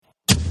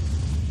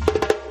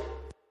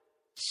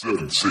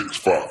Seven, 6,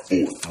 5,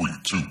 4, 3,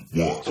 2, 1.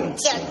 You'll never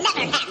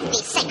have the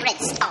sacred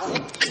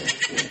stone.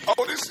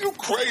 Oh, this you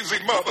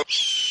crazy mother.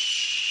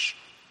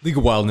 League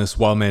of Wildness,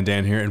 Wildman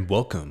Dan here, and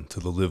welcome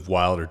to the Live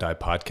Wild or Die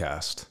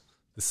podcast.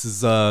 This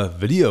is a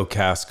video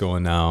cast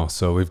going now,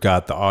 so we've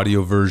got the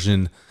audio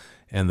version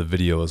and the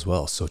video as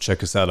well. So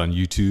check us out on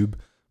YouTube.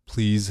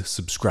 Please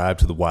subscribe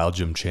to the Wild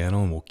Gym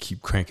channel, and we'll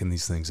keep cranking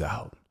these things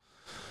out.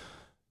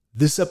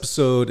 This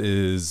episode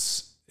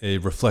is a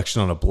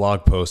reflection on a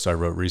blog post I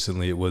wrote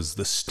recently. It was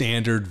the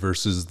standard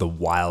versus the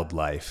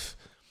wildlife.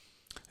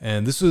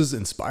 And this was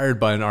inspired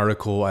by an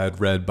article I had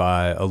read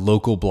by a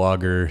local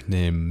blogger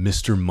named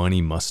Mr.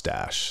 Money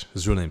Mustache.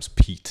 His real name's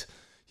Pete.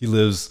 He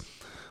lives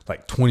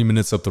like 20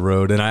 minutes up the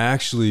road. And I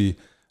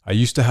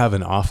used to have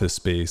an office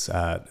space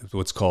at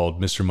what's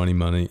called Mr.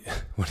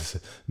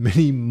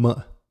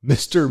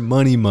 Mr.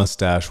 Money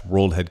Mustache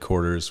World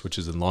Headquarters, which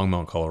is in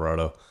Longmont,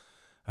 Colorado.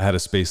 I had a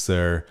space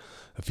there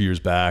a few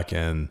years back,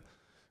 and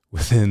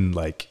within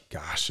it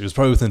was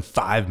probably within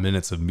 5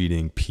 minutes of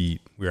meeting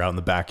Pete. We were out in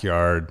the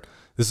backyard.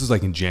 This was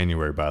like in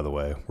January, by the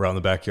way. We're out in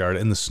the backyard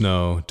in the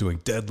snow, doing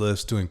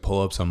deadlifts, doing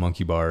pull-ups on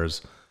monkey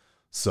bars.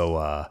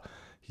 So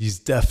he's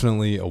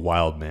definitely a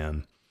wild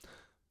man.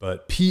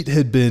 But Pete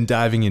had been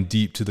diving in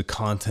deep to the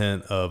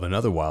content of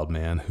another wild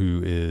man,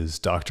 who is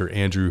Dr.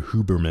 Andrew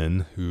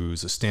Huberman,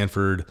 who's a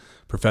Stanford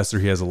professor.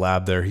 He has a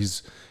lab there.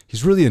 He's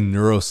really a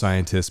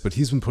neuroscientist, but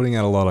he's been putting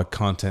out a lot of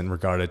content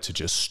regarded to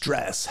just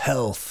stress,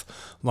 health,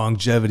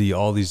 longevity,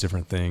 all these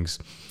different things.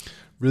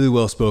 Really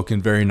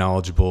well-spoken, very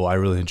knowledgeable. I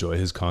really enjoy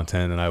his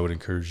content, and I would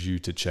encourage you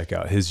to check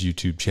out his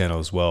YouTube channel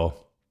as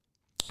well.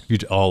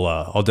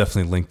 I'll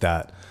definitely link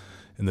that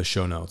in the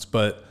show notes.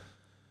 But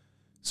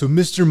so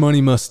Mr.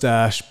 Money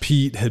Mustache,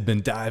 Pete, had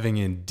been diving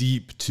in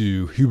deep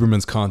to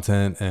Huberman's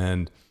content,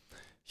 and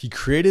he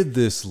created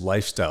this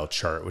lifestyle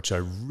chart, which I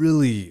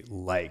really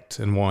liked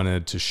and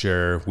wanted to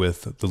share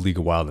with the League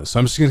of Wildness. So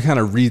I'm just going to kind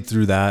of read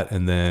through that,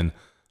 and then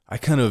I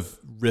kind of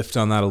riffed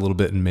on that a little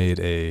bit and made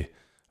a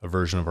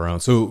version of our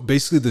own. So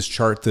basically this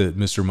chart that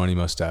Mr. Money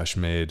Mustache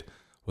made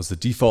was the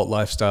default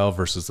lifestyle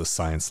versus the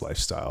science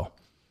lifestyle.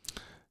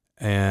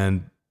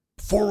 And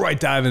before I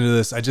dive into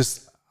this,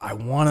 I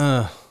want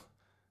to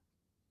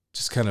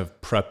just kind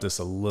of prep this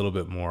a little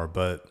bit more,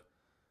 but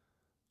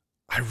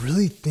I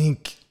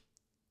think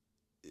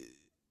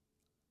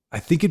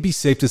it'd be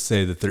safe to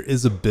say that there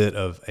is a bit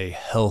of a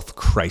health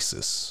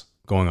crisis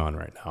going on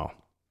right now.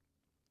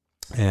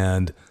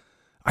 And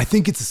I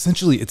think it's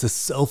a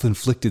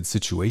self-inflicted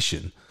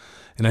situation.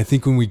 And I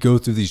think when we go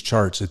through these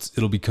charts,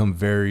 it'll become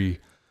very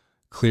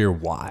clear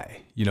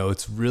why.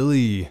 It's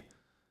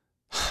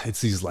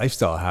these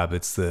lifestyle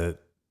habits that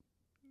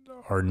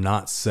are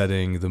not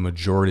setting the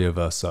majority of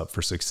us up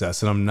for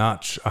success. And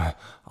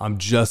I'm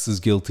just as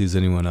guilty as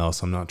anyone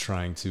else. I'm not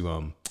trying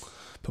to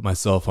put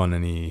myself up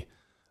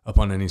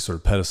on any sort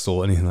of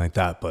pedestal, anything like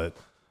that. But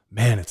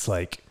man, it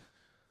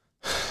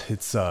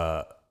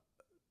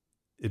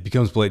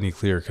becomes blatantly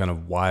clear kind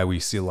of why we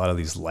see a lot of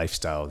these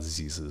lifestyle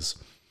diseases.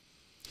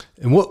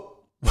 And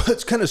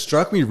what's kind of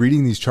struck me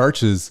reading these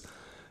charts is,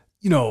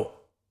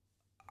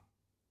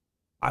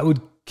 I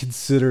would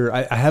consider,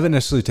 I haven't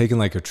necessarily taken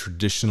like a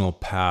traditional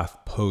path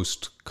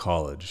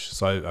post-college.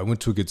 So I went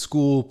to a good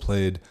school,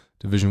 played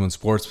Division I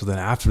sports, but then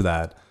after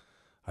that,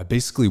 I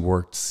basically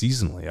worked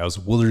seasonally. I was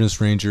a wilderness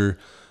ranger.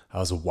 I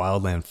was a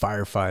wildland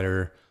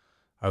firefighter.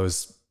 I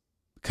was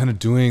kind of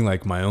doing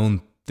like my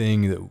own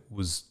thing that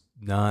was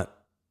not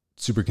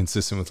super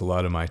consistent with a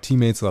lot of my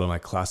teammates, a lot of my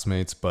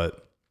classmates,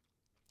 but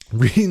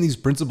reading these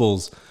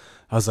principles,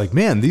 I was like,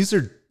 man,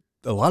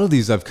 a lot of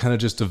these I've kind of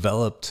just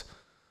developed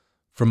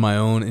from my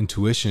own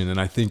intuition. And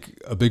I think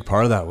a big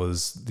part of that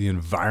was the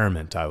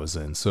environment I was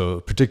in. So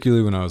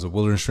particularly when I was a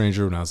wilderness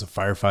ranger, when I was a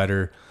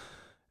firefighter,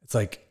 it's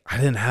like, I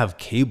didn't have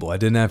cable. I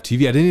didn't have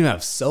TV. I didn't even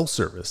have cell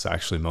service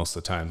actually most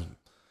of the time.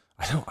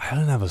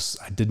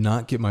 I did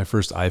not get my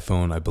first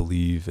iPhone, I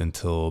believe,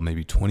 until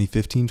maybe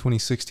 2015,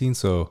 2016.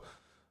 So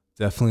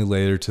definitely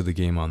later to the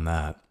game on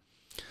that.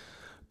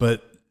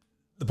 But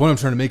the point I'm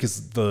trying to make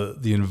is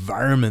the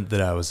environment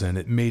that I was in,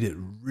 it made it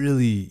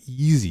really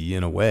easy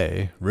in a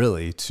way,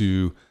 really,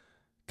 to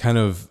kind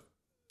of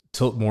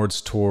tilt more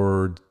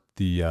toward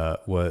the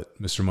what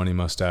Mr. Money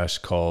Mustache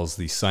calls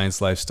the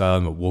science lifestyle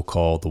and what we'll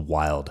call the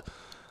wild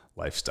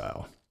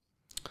lifestyle.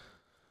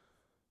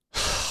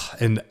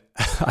 And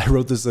I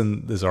wrote this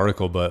in this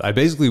article, but I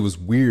basically was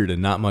weird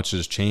and not much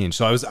has changed.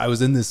 So I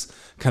was in this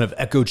kind of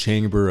echo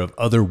chamber of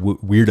other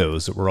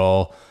weirdos that were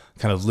all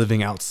kind of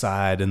living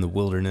outside in the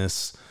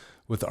wilderness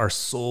with our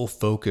sole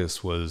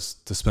focus was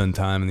to spend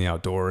time in the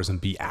outdoors and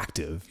be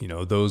active.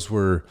 Those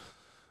were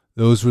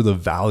the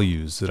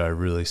values that I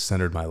really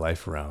centered my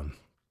life around.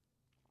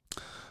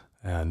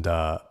 And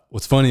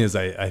what's funny is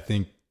I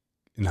think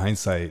in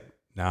hindsight,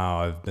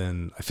 now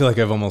I feel like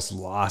I've almost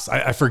lost,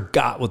 I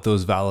forgot what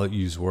those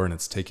values were, and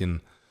it's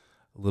taken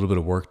a little bit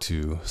of work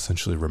to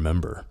essentially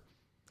remember.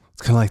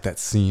 It's kind of like that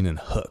scene in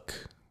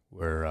Hook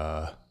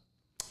where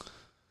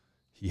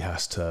he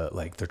has to,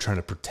 they're trying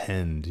to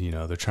pretend,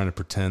 they're trying to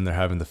pretend they're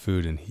having the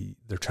food, and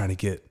they're trying to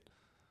get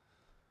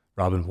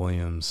Robin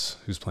Williams,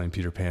 who's playing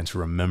Peter Pan, to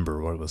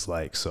remember what it was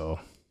like. So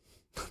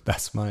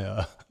that's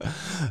my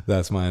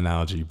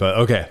analogy. But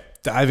okay,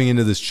 diving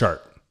into this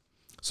chart.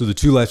 So the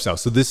two lifestyles.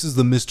 So this is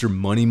the Mr.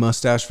 Money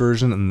Mustache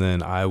version, and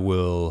then I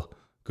will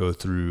go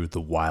through the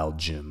Wild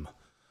Jim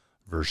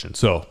version.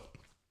 So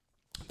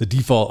the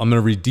default, I'm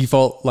going to read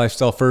default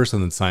lifestyle first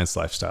and then science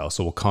lifestyle.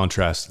 So we'll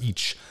contrast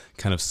each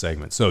kind of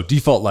segment. So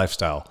default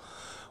lifestyle,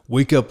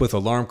 wake up with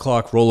alarm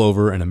clock, roll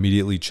over, and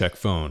immediately check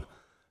phone.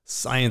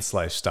 Science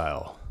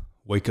lifestyle,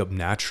 wake up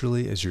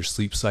naturally as your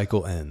sleep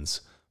cycle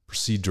ends.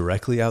 Proceed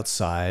directly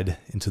outside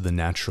into the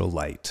natural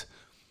light.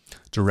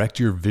 Direct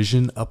your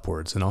vision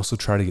upwards and also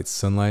try to get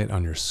sunlight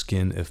on your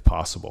skin if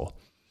possible.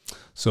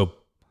 So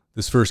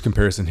this first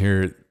comparison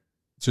here,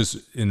 just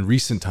in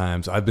recent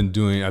times, I've been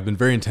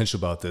very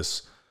intentional about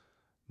this.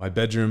 My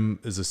bedroom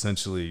is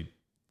essentially,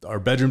 our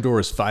bedroom door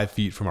is 5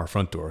 feet from our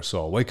front door. So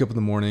I'll wake up in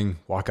the morning,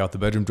 walk out the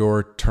bedroom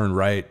door, turn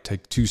right,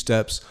 take 2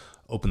 steps,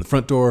 open the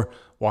front door,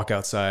 walk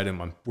outside,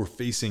 and we're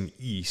facing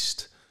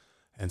east.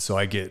 And so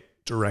I get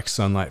direct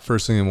sunlight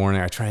first thing in the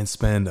morning. I try and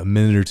spend a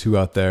minute or two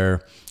out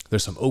there.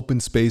 There's some open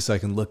space I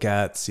can look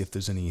at, see if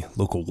there's any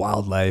local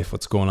wildlife,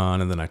 what's going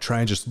on. And then I try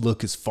and just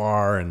look as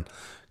far and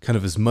kind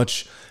of as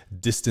much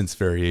distance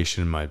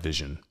variation in my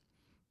vision.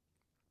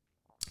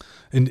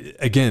 And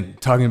again,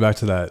 talking back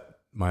to that,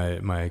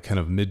 my kind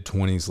of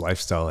mid-20s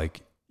lifestyle,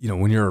 like, you know,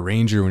 when you're a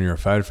ranger, when you're a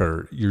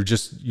firefighter,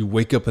 you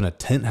wake up in a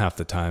tent half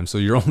the time. So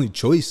your only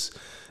choice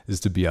is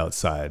to be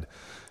outside,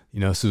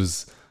 you know, so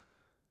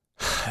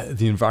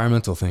the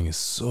environmental thing is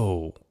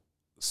so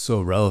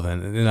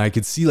relevant. And I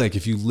could see, like,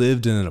 if you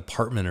lived in an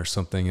apartment or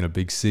something in a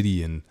big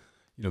city and,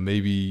 you know,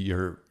 maybe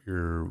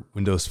your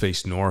windows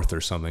face north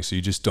or something, so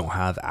you just don't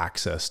have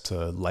access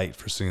to light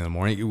first thing in the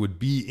morning, it would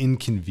be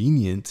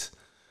inconvenient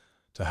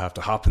to have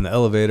to hop in the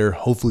elevator.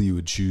 Hopefully you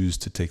would choose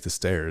to take the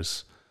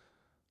stairs.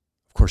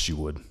 Of course you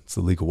would. It's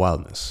the legal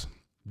wildness.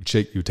 You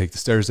would take the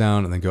stairs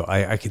down and then go.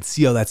 I could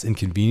see how that's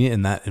inconvenient,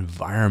 and that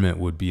environment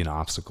would be an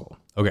obstacle.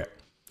 Okay.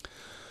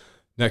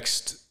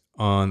 Next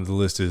on the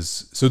list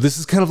is, so this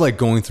is kind of like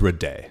going through a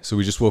day. So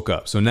we just woke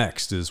up. So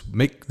next is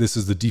this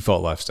is the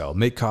default lifestyle.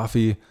 Make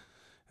coffee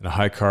and a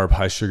high carb,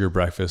 high sugar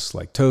breakfast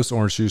like toast,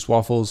 orange juice,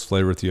 waffles,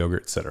 flavored with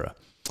yogurt, etc.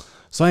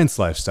 Science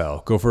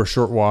lifestyle. Go for a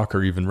short walk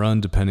or even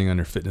run depending on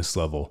your fitness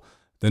level.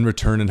 Then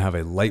return and have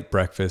a light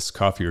breakfast,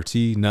 coffee or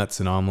tea, nuts,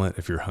 and omelet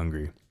if you're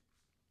hungry.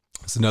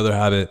 It's another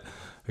habit.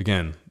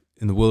 Again,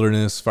 in the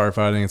wilderness,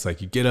 firefighting, it's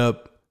like you get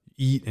up,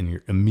 eat, and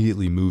you're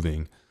immediately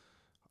moving.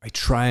 I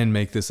try and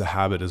make this a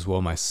habit as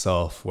well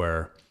myself,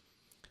 where,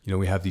 you know,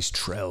 we have these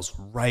trails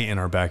right in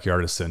our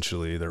backyard,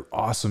 essentially. They're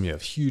awesome. You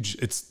have huge,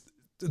 it's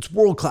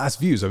world-class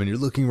views. I mean, you're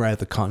looking right at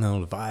the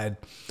Continental Divide.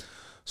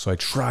 So I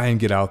try and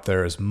get out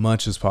there as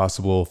much as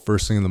possible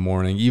first thing in the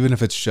morning, even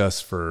if it's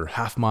just for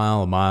half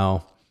mile, a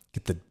mile,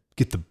 get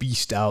the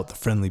beast out, the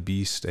friendly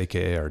beast,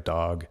 AKA our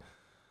dog.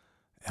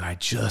 And I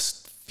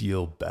just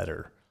feel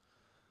better.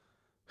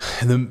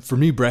 And then for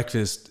me,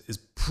 breakfast is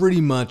pretty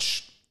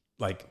much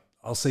like,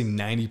 I'll say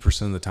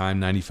 90% of the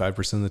time,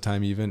 95% of the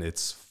time even,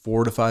 it's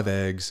 4 to 5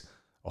 eggs,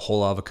 a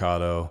whole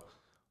avocado,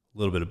 a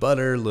little bit of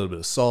butter, a little bit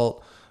of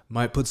salt.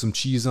 Might put some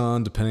cheese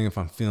on, depending if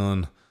I'm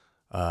feeling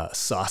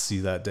saucy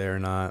that day or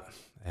not.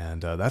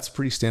 And that's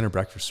pretty standard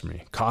breakfast for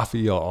me.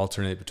 Coffee, I'll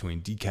alternate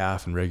between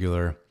decaf and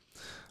regular.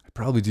 I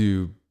probably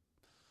do,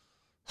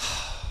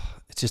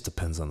 it just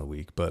depends on the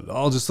week, but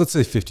let's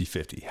say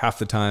 50-50. Half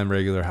the time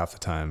regular, half the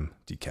time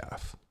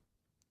decaf.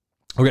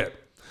 Okay.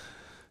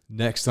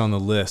 Next on the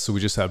list, so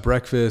we just had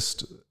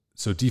breakfast.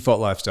 So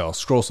default lifestyle,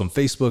 scroll some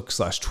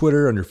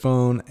Facebook/Twitter on your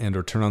phone and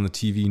or turn on the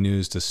TV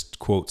news to,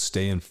 quote,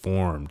 stay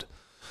informed.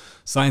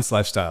 Science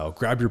lifestyle,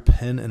 grab your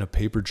pen and a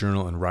paper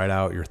journal and write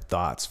out your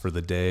thoughts for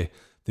the day,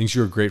 things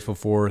you're grateful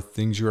for,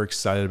 things you're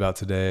excited about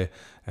today,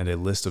 and a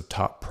list of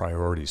top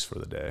priorities for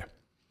the day.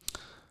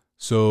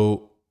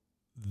 So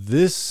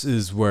this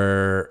is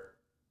where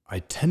I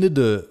tended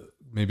to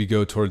maybe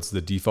go towards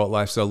the default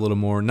lifestyle a little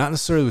more, not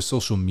necessarily with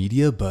social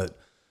media, but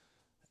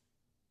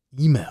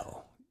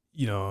email.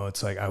 You know,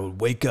 it's like I would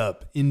wake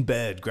up in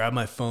bed, grab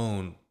my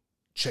phone,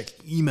 check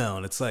email,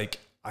 and it's like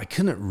I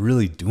couldn't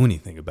really do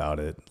anything about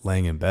it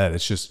laying in bed.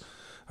 It's just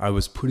I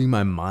was putting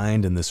my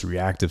mind in this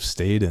reactive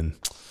state, and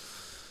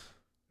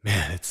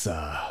man, it's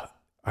I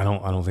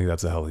don't think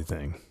that's a healthy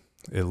thing,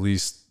 at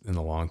least in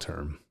the long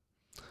term.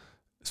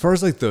 As far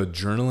as like the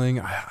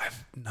journaling,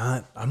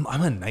 I'm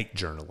a night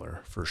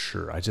journaler for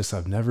sure.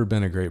 I've never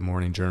been a great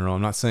morning journaler.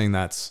 I'm not saying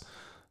that's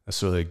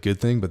necessarily a good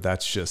thing, but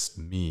that's just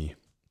me.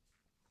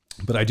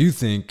 But I do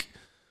think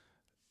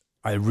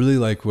I really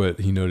like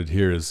what he noted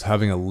here is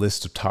having a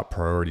list of top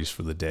priorities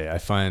for the day. I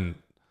find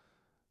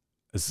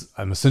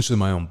I'm essentially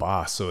my own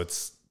boss, so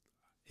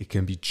it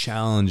can be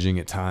challenging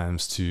at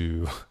times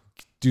to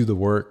do the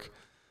work.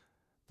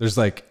 There's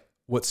like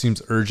what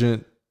seems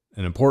urgent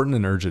and important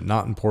and urgent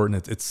not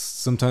important. It's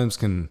sometimes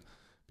can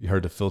be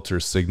hard to filter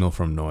signal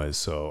from noise.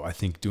 So I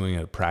think doing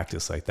a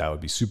practice like that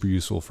would be super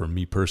useful for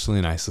me personally,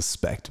 and I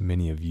suspect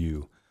many of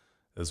you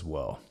as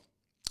well.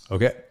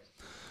 Okay.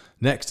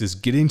 Next is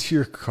get into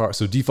your car.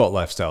 So default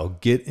lifestyle,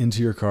 get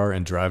into your car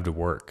and drive to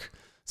work.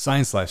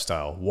 Science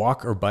lifestyle,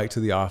 walk or bike to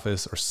the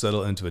office or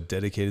settle into a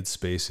dedicated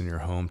space in your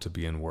home to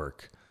be in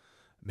work.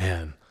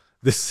 Man,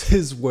 this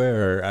is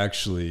where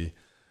actually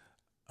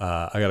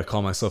I got to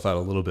call myself out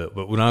a little bit.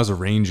 But when I was a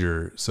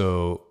ranger,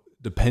 so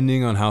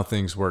depending on how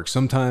things work,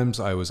 sometimes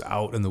I was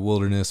out in the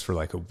wilderness for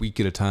like a week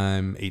at a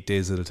time, 8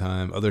 days at a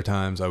time. Other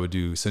times I would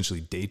do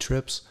essentially day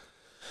trips,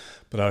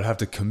 but I would have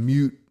to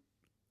commute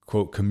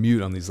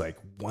on these like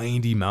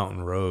windy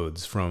mountain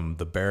roads from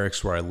the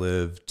barracks where I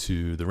lived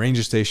to the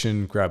ranger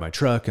station, grab my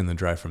truck and then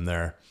drive from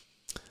there.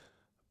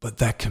 But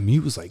that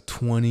commute was like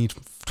 20,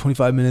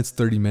 25 minutes,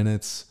 30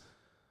 minutes.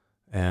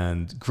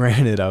 And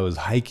granted, I was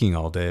hiking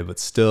all day, but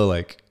still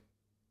like,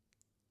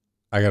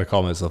 I got to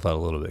call myself out a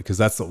little bit because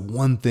that's the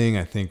one thing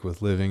I think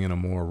with living in a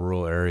more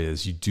rural area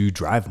is you do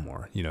drive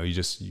more. You know,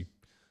 you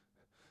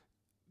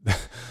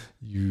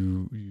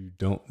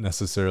don't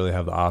necessarily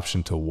have the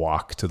option to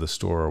walk to the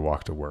store or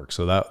walk to work.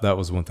 So that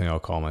was one thing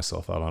I'll call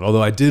myself out on.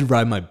 Although I did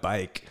ride my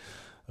bike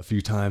a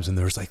few times and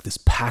there was like this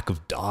pack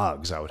of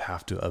dogs I would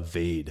have to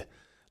evade.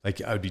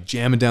 Like I would be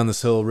jamming down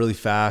this hill really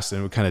fast and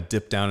it would kind of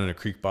dip down in a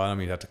creek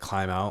bottom. You'd have to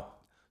climb out.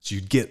 So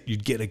you'd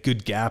get a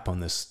good gap on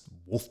this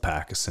wolf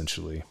pack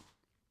essentially.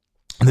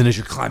 And then as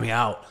you're climbing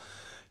out,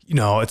 you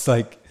know, it's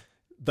like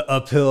the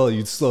uphill,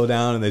 you'd slow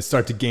down and they'd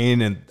start to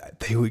gain and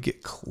they would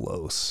get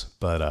close,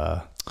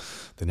 but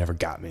they never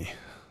got me.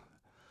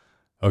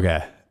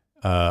 Okay.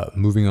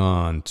 Moving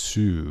on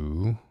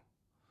to,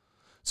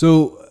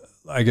 so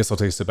I guess I'll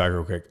take a step back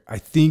real quick. I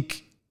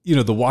think, you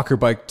know, the walker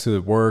bike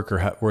to work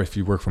or if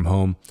you work from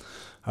home,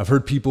 I've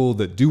heard people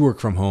that do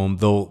work from home,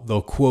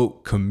 they'll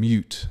quote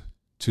commute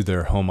to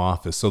their home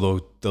office.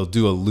 So they'll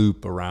do a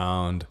loop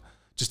around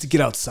just to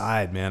get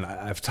outside, man.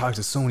 I've talked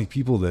to so many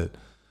people that,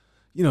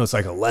 you know, it's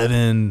like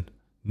 11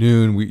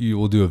 noon.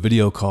 We'll do a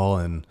video call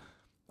and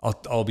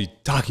I'll be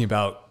talking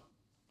about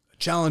a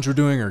challenge we're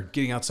doing or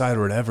getting outside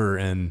or whatever.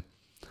 And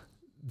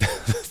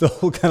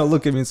they'll kind of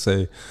look at me and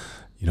say,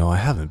 you know, I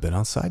haven't been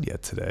outside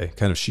yet today,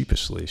 kind of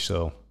sheepishly.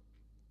 So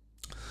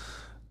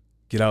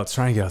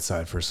try and get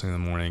outside first thing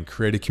in the morning,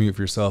 create a commute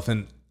for yourself.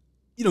 And,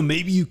 you know,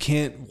 maybe you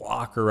can't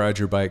walk or ride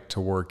your bike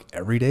to work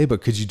every day,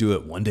 but could you do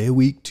it 1 day a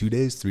week, 2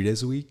 days, 3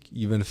 days a week?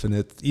 Even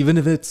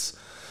if it's,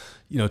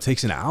 you know,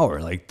 takes an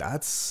hour, like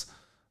that's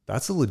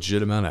a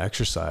legit amount of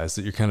exercise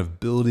that you're kind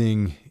of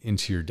building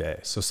into your day.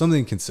 So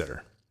something to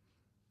consider.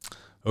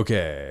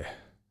 Okay.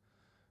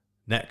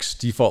 Next,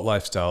 default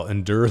lifestyle,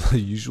 endure the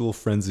usual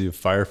frenzy of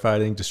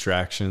firefighting,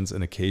 distractions,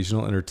 and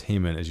occasional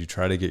entertainment as you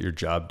try to get your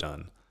job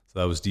done. So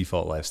that was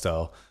default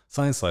lifestyle.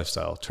 Science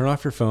lifestyle, turn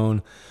off your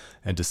phone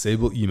and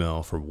disable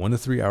email for 1 to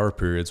 3 hour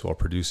periods while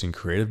producing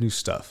creative new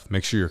stuff.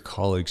 Make sure your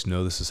colleagues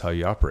know this is how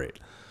you operate.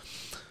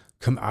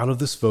 Come out of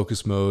this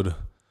focus mode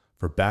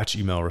for batch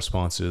email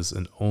responses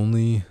and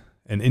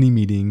any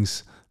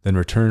meetings, then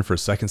return for a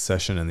second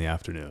session in the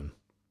afternoon.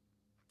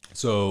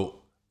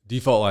 So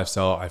default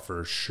lifestyle, I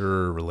for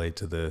sure relate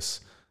to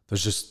this.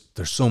 There's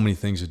so many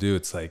things to do.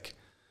 It's like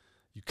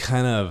you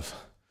kind of,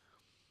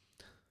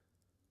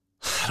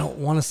 I don't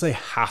want to say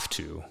have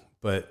to,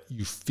 but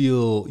you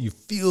feel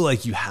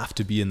like you have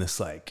to be in this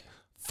like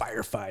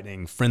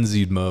firefighting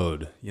frenzied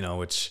mode, you know,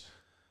 which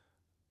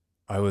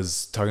I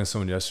was talking to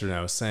someone yesterday and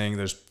I was saying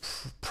there's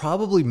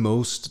probably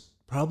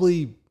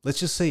let's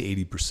just say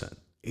 80%.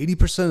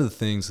 80% of the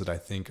things that I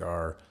think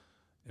are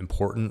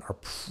important are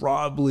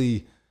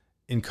probably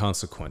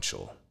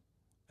inconsequential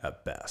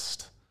at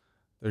best.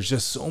 There's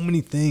just so many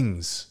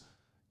things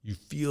you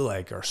feel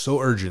like are so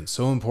urgent,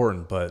 so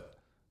important, but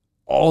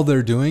all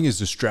they're doing is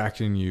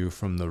distracting you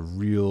from the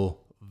real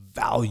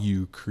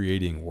value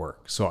creating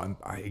work. So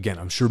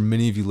I'm sure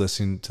many of you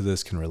listening to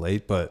this can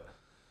relate, but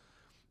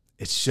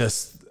it's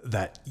just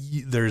that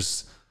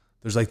there's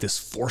like this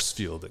force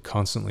field that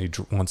constantly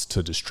wants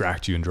to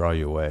distract you and draw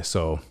you away.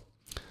 So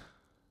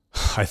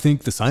I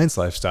think the science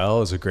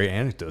lifestyle is a great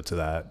anecdote to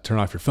that. Turn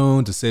off your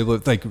phone, disable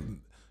it. Like,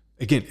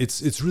 again,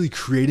 it's really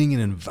creating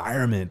an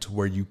environment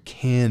where you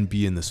can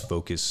be in this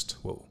focused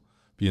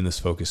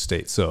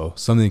state. So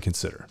something to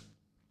consider.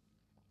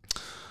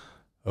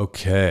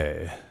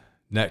 Okay.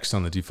 Next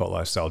on the default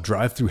lifestyle,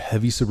 drive through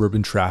heavy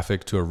suburban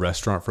traffic to a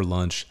restaurant for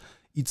lunch,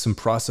 eat some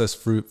processed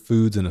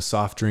foods and a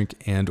soft drink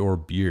and or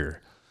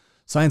beer.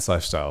 Science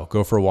lifestyle,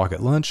 go for a walk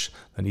at lunch,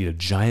 then eat a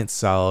giant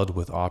salad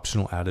with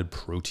optional added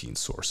protein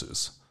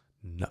sources.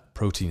 No,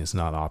 protein is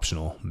not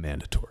optional,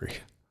 mandatory.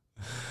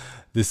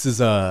 This is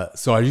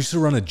so I used to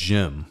run a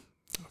gym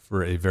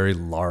for a very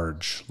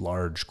large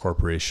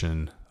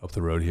corporation up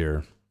the road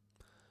here.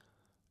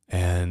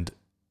 And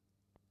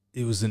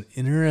it was an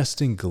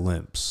interesting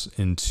glimpse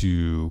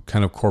into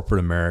kind of corporate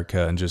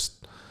America and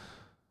just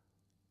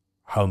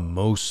how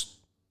most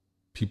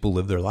people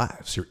live their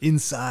lives. You're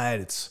inside,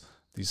 it's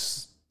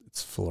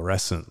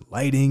fluorescent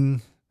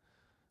lighting,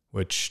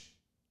 which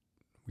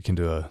we can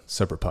do a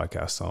separate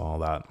podcast on all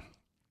that.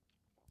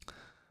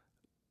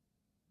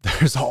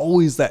 There's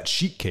always that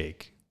sheet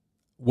cake.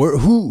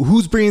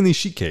 Who's bringing these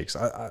sheet cakes?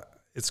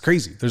 It's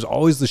crazy. There's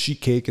always the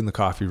sheet cake in the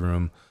coffee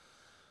room,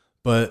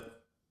 but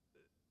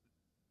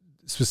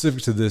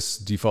specific to this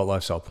default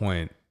lifestyle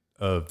point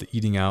of the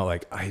eating out,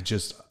 like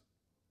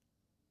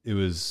it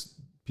was,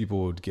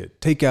 people would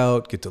get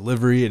takeout, get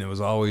delivery, and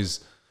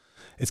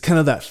it's kind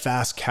of that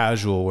fast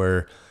casual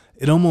where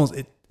it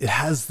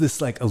has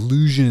this like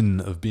illusion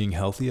of being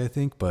healthy, I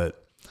think,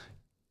 but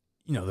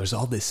there's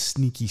all this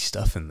sneaky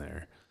stuff in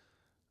there.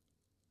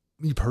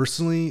 Me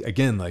personally,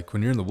 again, like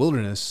when you're in the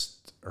wilderness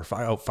or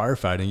out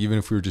firefighting, even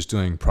if we were just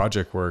doing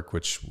project work,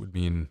 which would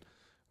mean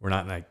we're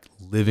not like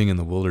living in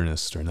the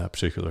wilderness during that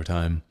particular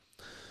time,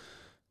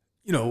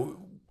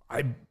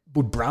 I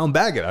would brown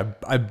bag it.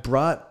 I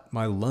brought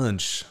my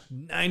lunch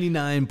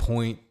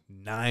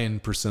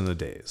 99.9% of the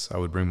days. I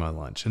would bring my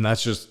lunch. And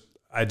that's just,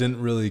 I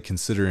didn't really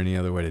consider any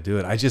other way to do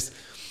it.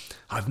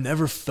 I've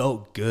never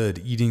felt good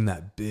eating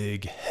that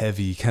big,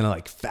 heavy, kind of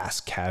like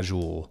fast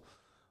casual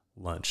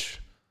lunch.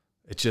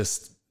 I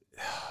just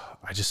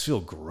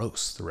feel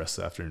gross the rest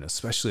of the afternoon,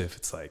 especially if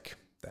it's like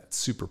that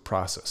super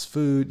processed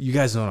food. You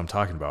guys know what I'm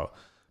talking about.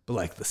 But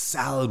like the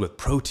salad with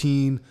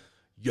protein,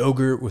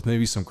 yogurt with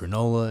maybe some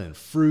granola and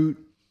fruit.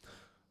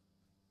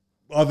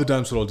 A lot of the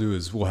times what I'll do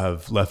is we'll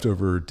have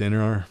leftover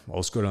dinner. I'll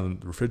just go down to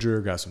the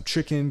refrigerator, grab some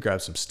chicken,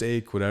 grab some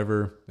steak,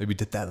 whatever. Maybe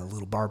dip that in a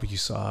little barbecue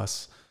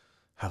sauce,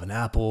 have an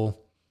apple.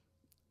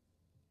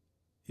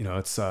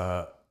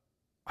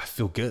 I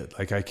feel good.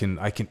 Like I can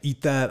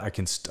eat that. I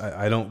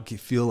don't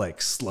feel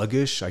like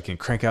sluggish. I can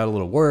crank out a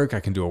little work. I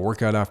can do a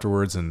workout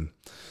afterwards and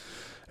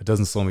it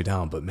doesn't slow me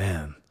down. But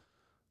man,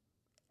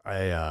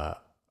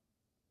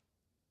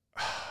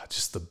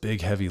 just the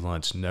big heavy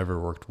lunch never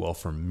worked well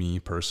for me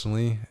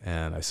personally.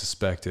 And I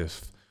suspect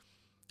if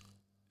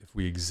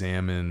we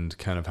examined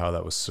kind of how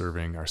that was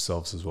serving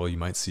ourselves as well, you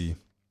might see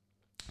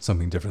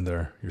something different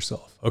there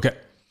yourself. Okay.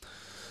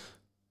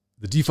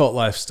 The default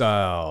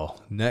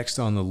lifestyle next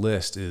on the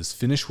list is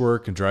finish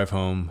work and drive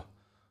home,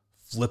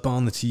 flip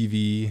on the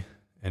TV,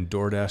 and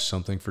DoorDash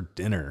something for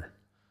dinner.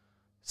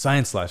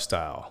 Science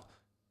lifestyle,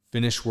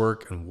 finish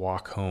work and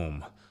walk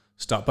home.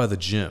 Stop by the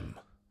gym.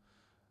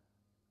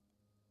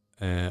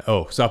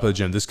 Stop by the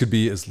gym. This could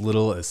be as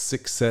little as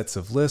 6 sets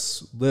of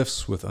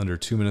lifts with under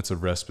 2 minutes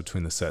of rest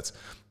between the sets.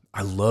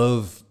 I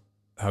love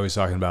how he's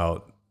talking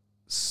about,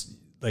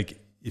 like,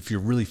 if you're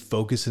really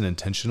focused and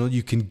intentional,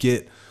 you can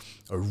get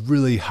a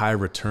really high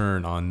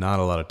return on not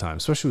a lot of time,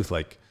 especially with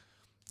like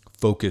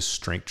focused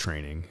strength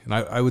training. And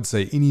I would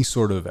say any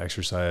sort of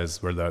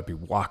exercise, whether that be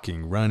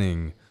walking,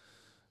 running,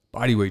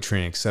 body weight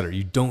training, etc.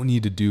 You don't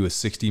need to do a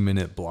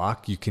 60-minute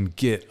block. You can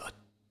get a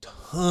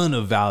ton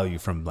of value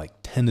from like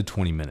 10 to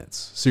 20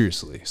 minutes.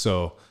 Seriously.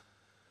 So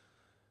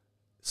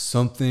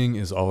something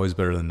is always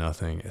better than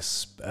nothing,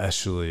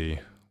 especially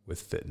with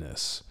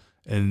fitness.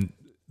 And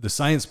the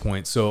science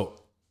point. So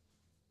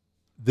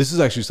this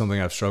is actually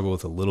something I've struggled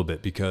with a little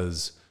bit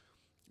because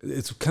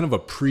it's kind of a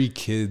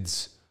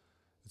pre-kids,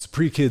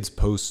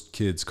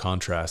 post-kids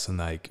contrast. And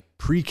like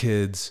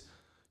pre-kids,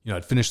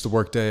 I'd finish the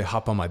workday,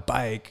 hop on my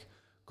bike,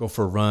 go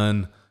for a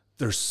run.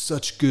 There's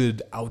such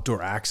good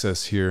outdoor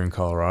access here in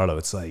Colorado.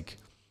 It's like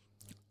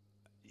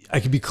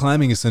I could be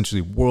climbing essentially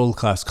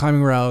world-class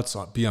climbing routes,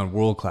 be on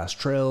world-class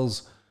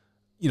trails,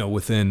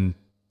 within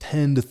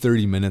 10 to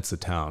 30 minutes of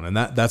town. And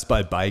that's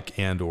by bike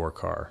and or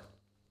car.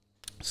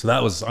 So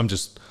I'm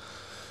just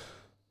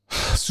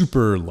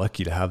super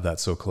lucky to have that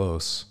so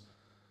close.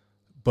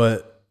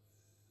 But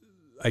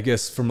I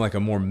guess from like a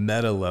more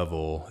meta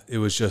level, it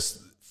was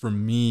just, for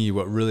me,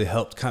 what really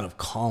helped kind of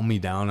calm me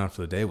down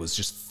after the day was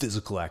just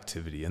physical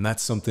activity. And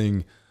that's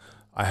something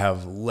I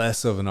have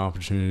less of an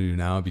opportunity to do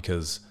now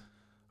because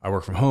I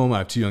work from home. I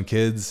have 2 young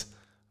kids.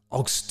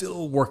 I'll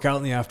still work out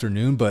in the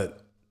afternoon,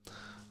 but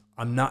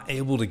I'm not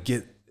able to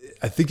get,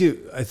 I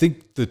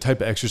think the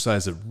type of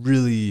exercise that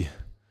really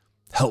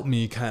helped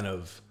me kind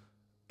of,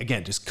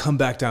 again, just come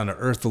back down to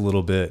earth a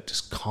little bit,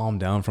 just calm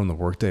down from the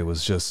workday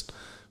was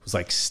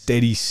like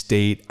steady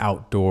state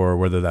outdoor,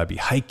 whether that be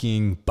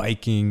hiking,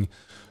 biking,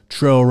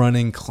 trail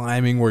running,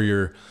 climbing,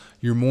 where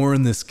you're more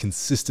in this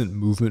consistent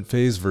movement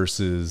phase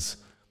versus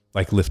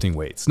like lifting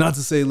weights. Not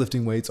to say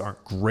lifting weights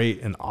aren't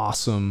great and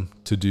awesome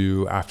to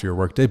do after your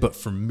workday, but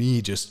for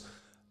me, just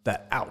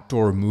that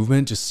outdoor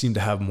movement just seemed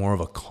to have more of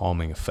a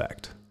calming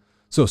effect.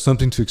 So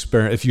something to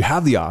experiment. If you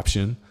have the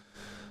option,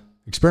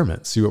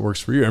 experiment, see what works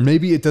for you. Or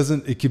maybe it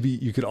doesn't, it could be,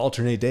 you could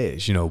alternate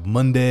days,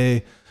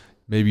 Monday,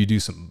 maybe you do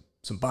some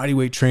body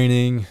weight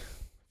training.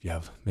 If you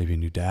have maybe a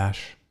new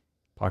Dash,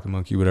 Pocket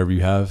Monkey, whatever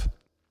you have,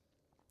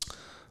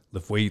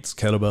 lift weights,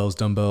 kettlebells,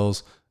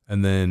 dumbbells.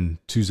 And then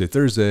Tuesday,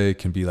 Thursday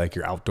can be like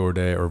your outdoor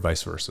day or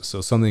vice versa.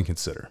 So something to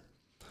consider.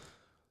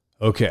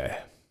 Okay.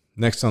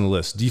 Next on the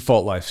list,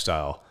 default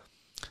lifestyle.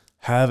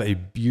 Have a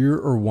beer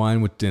or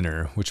wine with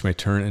dinner, which may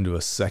turn into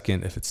a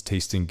second if it's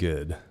tasting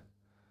good.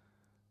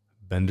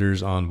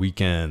 Benders on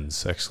weekends, !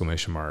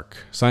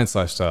 Science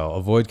lifestyle.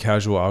 Avoid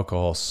casual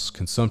alcohol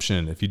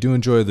consumption. If you do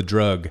enjoy the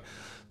drug,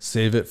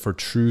 save it for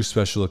true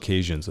special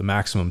occasions. A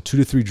maximum 2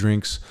 to 3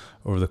 drinks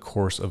over the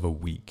course of a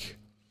week.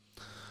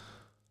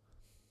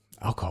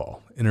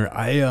 Alcohol.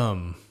 I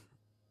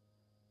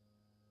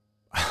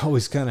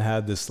always kind of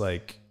had this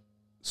like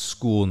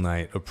school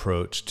night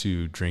approach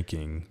to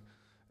drinking.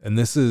 And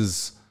this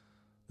was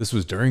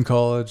during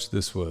college.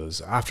 This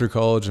was after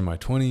college in my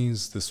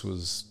 20s. This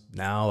was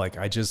now, like,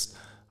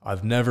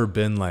 I've never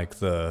been like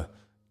the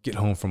get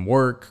home from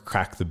work,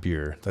 crack the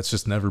beer. That's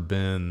just never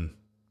been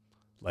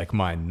like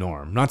my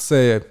norm. Not to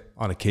say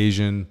on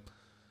occasion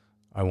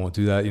I won't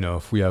do that. You know,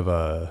 if we have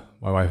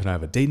my wife and I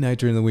have a date night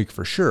during the week,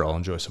 for sure, I'll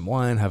enjoy some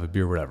wine, have a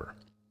beer, whatever.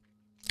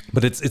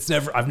 But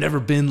I've never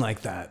been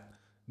like that.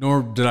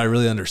 Nor did I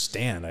really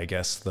understand, I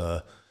guess,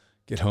 the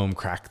get home,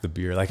 crack the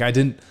beer. Like I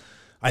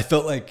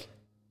felt like,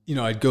 you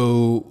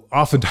know,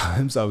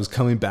 oftentimes I was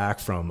coming back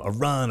from a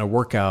run, a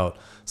workout,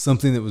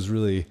 something that was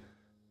really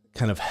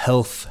kind of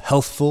health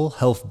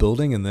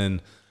building. And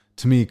then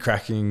to me,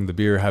 cracking the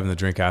beer, having the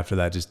drink after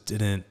that just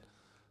didn't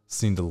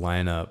seem to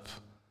line up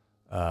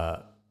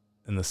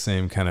in the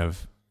same kind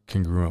of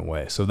congruent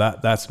way. So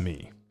that's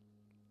me.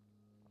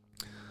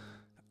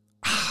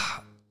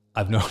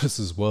 I've noticed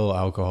as well,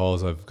 alcohol,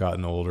 as I've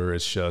gotten older,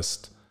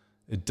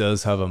 it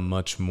does have a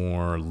much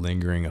more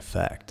lingering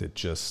effect. It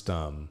just,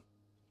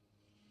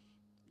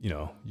 you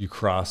know, you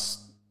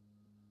cross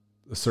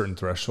a certain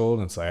threshold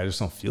and it's like, I just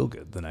don't feel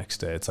good the next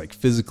day. It's like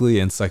physically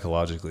and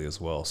psychologically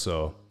as well.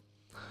 So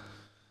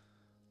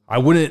I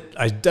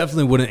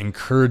definitely wouldn't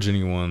encourage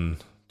anyone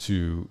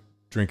to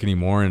drink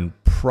anymore. And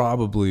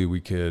probably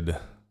we could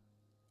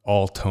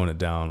all tone it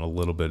down a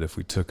little bit if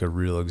we took a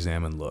real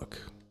examined look.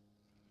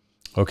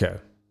 Okay.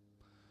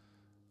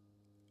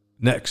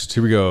 Next,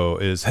 here we go,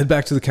 is head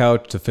back to the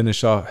couch to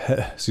finish off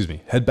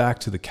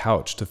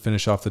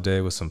the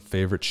day with some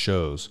favorite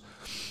shows,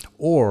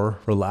 or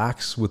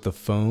relax with the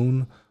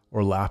phone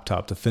or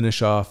laptop to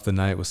finish off the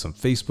night with some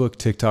Facebook,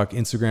 TikTok,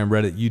 Instagram,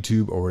 Reddit,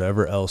 YouTube, or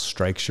whatever else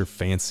strikes your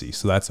fancy.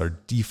 So that's our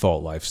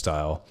default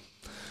lifestyle.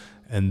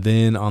 And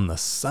then on the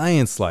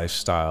science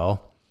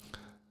lifestyle,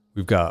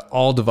 we've got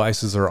all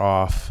devices are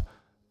off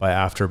by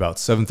after about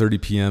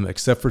 7:30 p.m.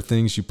 except for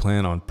things you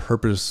plan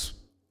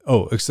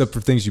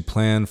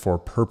for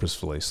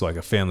purposefully. So like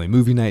a family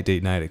movie night,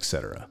 date night,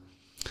 etc.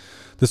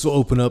 This will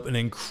open up an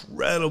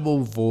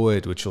incredible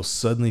void, which you'll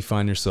suddenly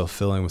find yourself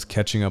filling with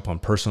catching up on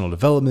personal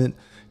development,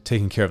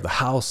 taking care of the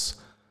house,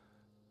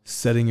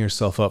 setting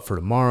yourself up for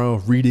tomorrow,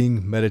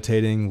 reading,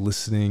 meditating,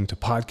 listening to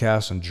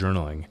podcasts, and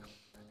journaling.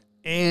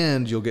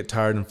 And you'll get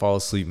tired and fall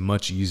asleep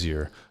much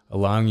easier,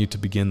 allowing you to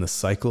begin the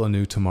cycle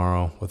anew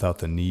tomorrow without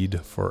the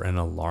need for an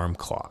alarm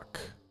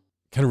clock.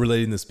 Kind of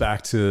relating this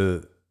back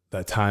to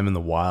that time in the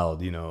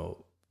wild, you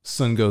know,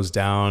 sun goes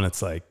down.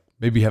 It's like,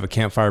 maybe you have a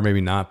campfire, maybe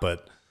not,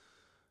 but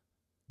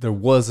there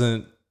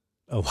wasn't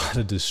a lot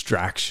of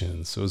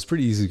distractions. So it was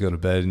pretty easy to go to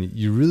bed, and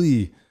you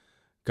really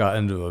got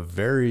into a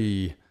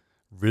very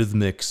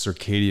rhythmic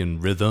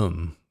circadian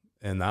rhythm.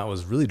 And that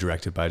was really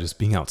directed by just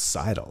being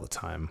outside all the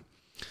time.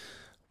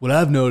 What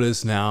I've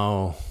noticed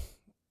now,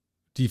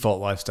 default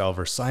lifestyle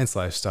versus science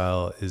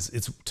lifestyle, is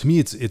to me,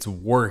 it's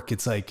work.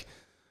 It's like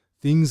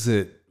things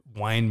that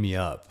wind me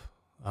up,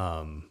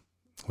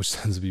 which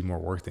tends to be more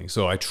work things.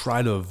 So I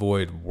try to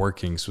avoid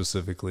working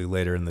specifically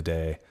later in the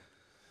day.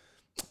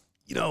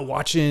 You know,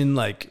 watching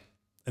like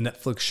a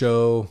Netflix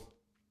show.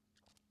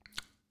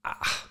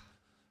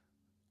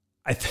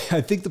 I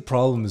think the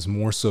problem is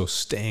more so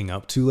staying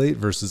up too late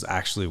versus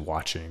actually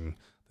watching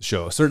the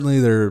show. Certainly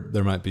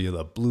there might be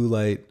a blue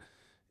light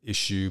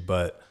issue,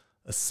 but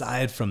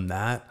aside from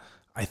that,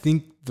 I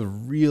think the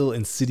real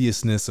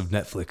insidiousness of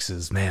Netflix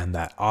is, man,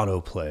 that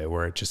autoplay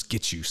where it just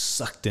gets you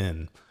sucked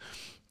in.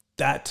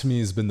 That to me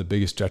has been the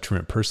biggest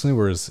detriment personally,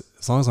 whereas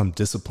as long as I'm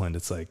disciplined,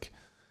 it's like,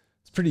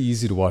 it's pretty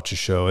easy to watch a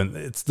show. And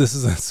this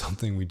isn't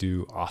something we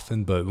do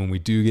often, but when we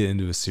do get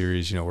into a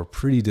series, you know, we're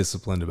pretty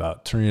disciplined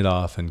about turning it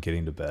off and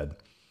getting to bed.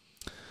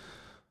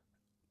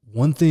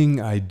 One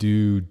thing I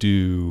do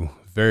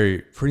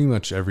pretty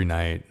much every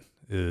night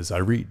is I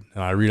read.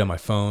 And I read on my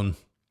phone.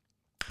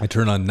 I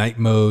turn on night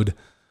mode,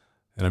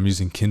 and I'm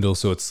using Kindle,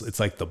 so it's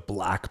like the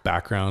black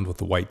background with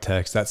the white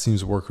text. That seems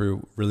to work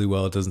really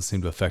well. It doesn't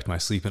seem to affect my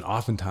sleep. And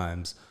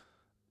oftentimes,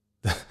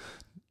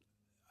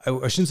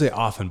 I shouldn't say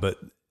often, but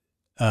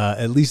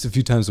at least a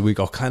few times a week,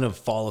 I'll kind of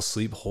fall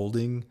asleep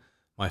holding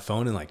my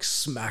phone and like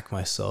smack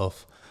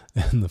myself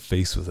in the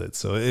face with it.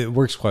 So it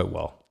works quite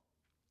well.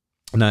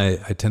 And I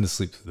tend to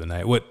sleep through the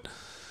night.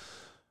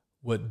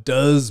 What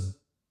does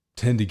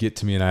tend to get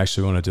to me, and I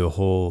actually want to do a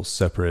whole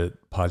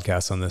separate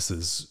podcast on this,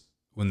 is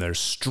when there's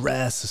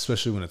stress,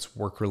 especially when it's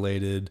work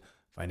related,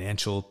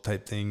 financial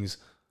type things,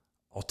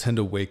 I'll tend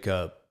to wake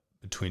up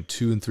between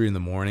 2 and 3 in the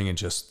morning and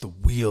just the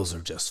wheels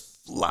are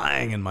just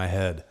flying in my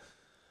head.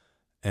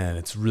 And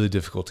it's really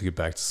difficult to get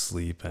back to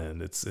sleep,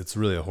 and it's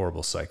really a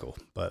horrible cycle.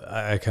 But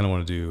I kind of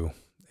want to do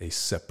a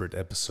separate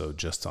episode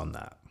just on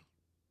that.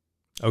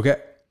 Okay.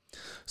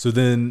 So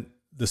then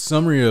the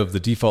summary of the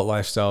default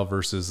lifestyle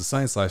versus the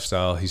science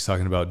lifestyle, he's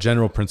talking about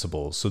general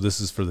principles. So this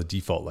is for the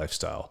default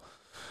lifestyle.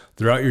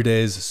 Throughout your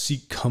days,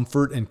 seek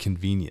comfort and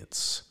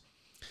convenience.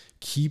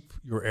 Keep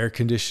your air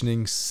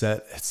conditioning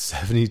set at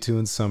 72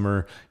 in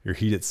summer, your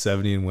heat at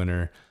 70 in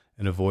winter,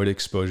 and avoid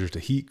exposure to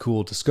heat,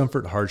 cool,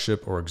 discomfort,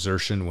 hardship, or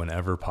exertion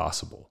whenever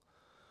possible.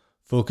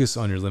 Focus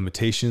on your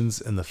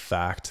limitations and the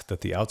fact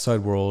that the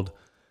outside world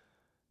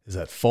is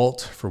at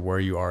fault for where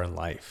you are in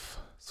life.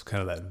 So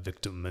kind of that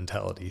victim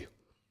mentality.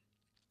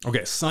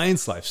 Okay,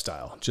 science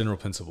lifestyle, general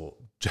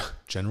principles.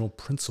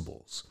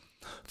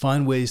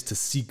 Find ways to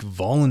seek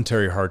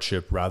voluntary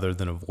hardship rather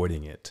than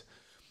avoiding it.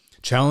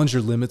 Challenge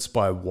your limits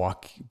by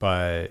walking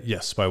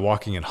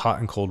in hot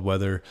and cold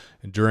weather,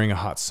 enduring a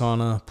hot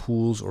sauna,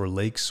 pools or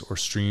lakes or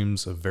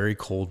streams of very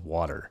cold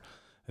water,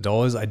 and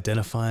always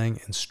identifying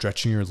and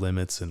stretching your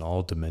limits in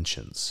all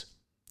dimensions.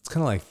 It's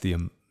kind of like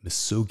the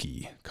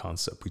misogi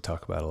concept we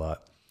talk about a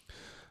lot.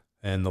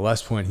 And the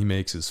last point he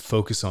makes is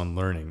focus on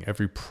learning.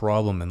 Every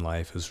problem in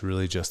life is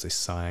really just a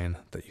sign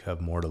that you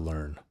have more to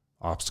learn.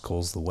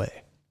 Obstacles the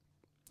way.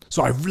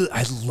 So I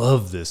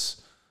love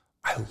this.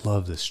 I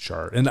love this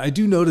chart. And I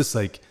do notice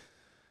like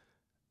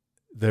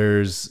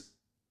there's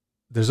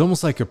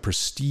almost like a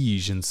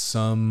prestige in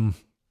some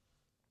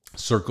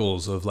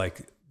circles of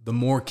like the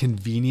more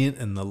convenient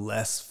and the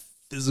less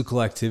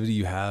physical activity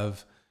you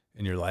have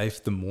in your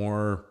life, the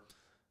more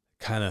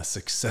kind of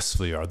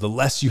successful you are. The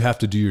less you have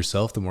to do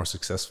yourself, the more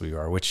successful you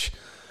are, which,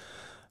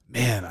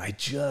 man, I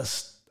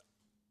just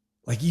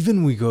like, even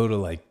when we go to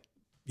like,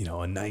 you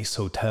know, a nice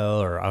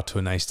hotel or out to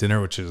a nice dinner,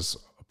 which is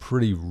a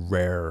pretty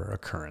rare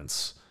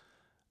occurrence.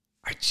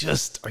 I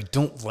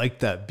don't like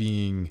that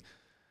being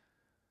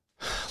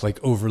like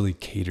overly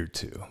catered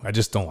to. I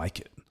just don't like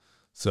it.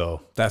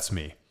 So that's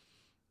me.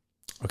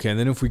 Okay. And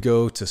then if we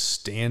go to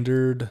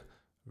standard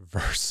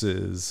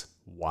versus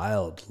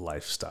wild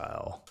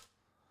lifestyle,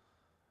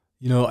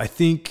 you know, I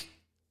think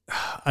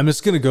I'm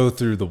just going to go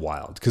through the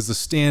wild because the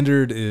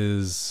standard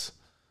is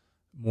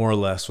more or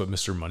less what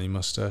Mr. Money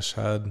Mustache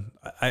had.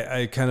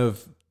 I kind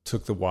of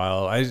took the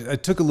wild. I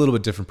took a little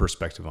bit different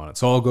perspective on it.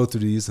 So I'll go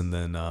through these and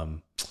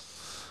then,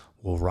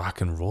 we'll rock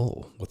and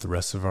roll with the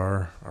rest of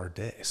our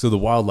day. So the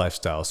wild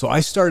lifestyle. So I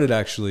started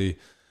actually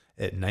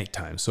at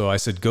nighttime. So I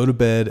said, go to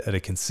bed at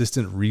a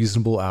consistent,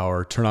 reasonable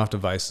hour, turn off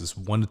devices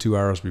 1 to 2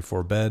 hours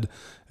before bed,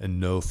 and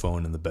no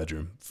phone in the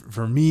bedroom.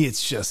 For me,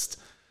 it's just,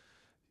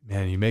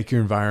 man, you make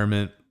your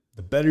environment,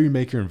 the better you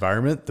make your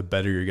environment, the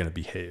better you're going to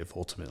behave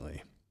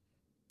ultimately.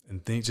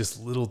 And think just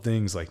little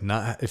things like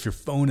if your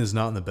phone is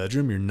not in the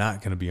bedroom, you're not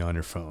going to be on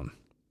your phone.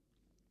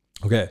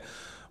 Okay.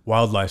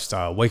 Wild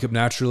lifestyle, wake up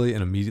naturally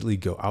and immediately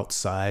go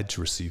outside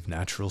to receive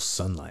natural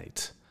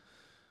sunlight.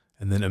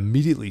 And then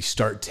immediately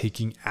start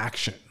taking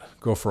action.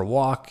 Go for a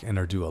walk and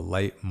or do a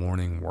light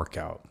morning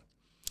workout.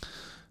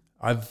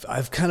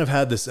 I've kind of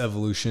had this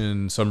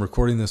evolution. So I'm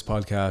recording this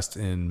podcast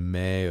in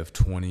May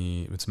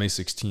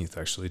 16th,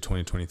 actually,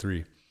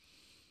 2023.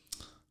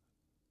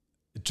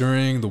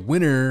 During the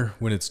winter,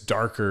 when it's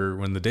darker,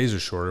 when the days are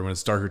shorter, when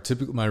it's darker,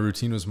 typically my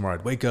routine was more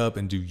I'd wake up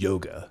and do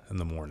yoga in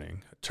the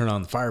morning. Turn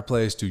on the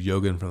fireplace, do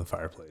yoga in front of the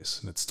fireplace,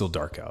 and it's still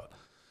dark out.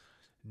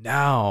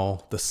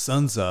 Now the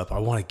sun's up, I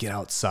want to get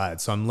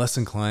outside. So I'm less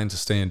inclined to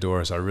stay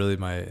indoors.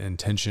 My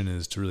intention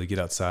is to really get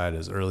outside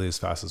as early, as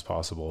fast as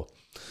possible.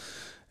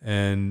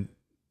 And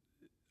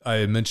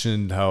I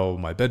mentioned how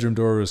my bedroom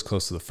door was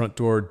close to the front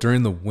door.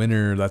 During the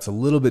winter, that's a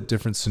little bit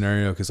different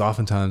scenario because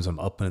oftentimes I'm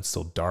up and it's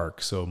still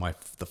dark. So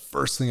the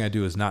first thing I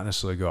do is not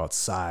necessarily go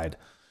outside.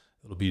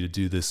 It'll be to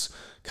do this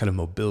kind of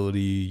mobility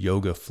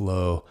yoga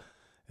flow.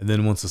 And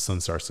then once the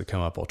sun starts to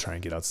come up, I'll try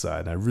and get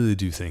outside. And I really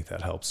do think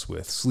that helps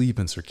with sleep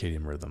and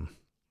circadian rhythm.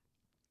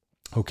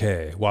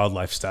 Okay, wild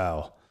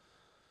lifestyle.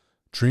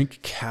 Drink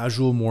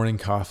casual morning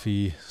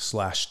coffee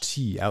 /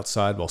 tea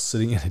outside while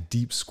sitting in a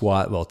deep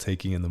squat while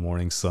taking in the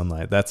morning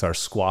sunlight. That's our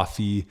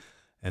squaffy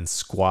and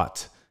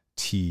squat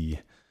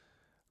tea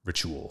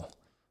ritual.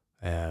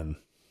 And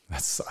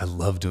I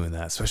love doing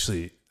that,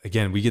 especially,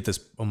 again, we get this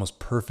almost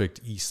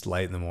perfect east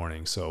light in the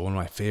morning. So one of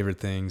my favorite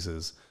things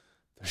is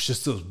there's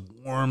just those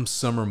warm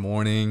summer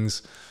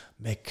mornings,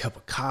 make a cup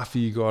of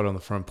coffee, go out on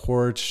the front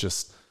porch.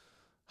 It's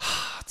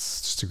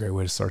just a great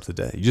way to start the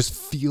day. You just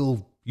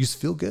feel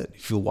good. You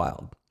feel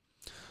wild.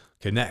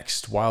 Okay,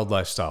 next, wild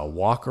lifestyle.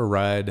 Walk or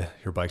ride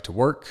your bike to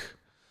work.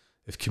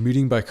 If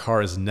commuting by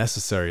car is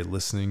necessary,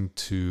 listening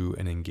to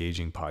an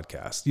engaging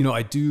podcast. You know,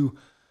 I do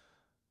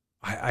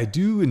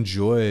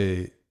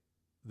enjoy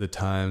the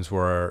times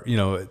where, you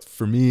know,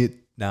 for me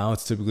now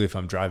it's typically if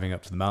I'm driving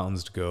up to the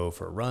mountains to go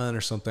for a run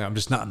or something. I'm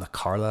just not in the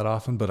car that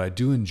often, but I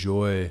do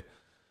enjoy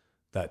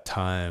that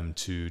time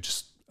to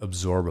just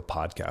absorb a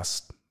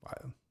podcast.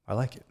 I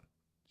like it.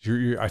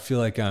 I feel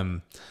like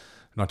I'm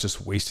not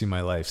just wasting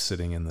my life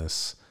sitting in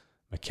this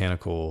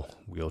mechanical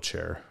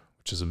wheelchair,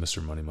 which is a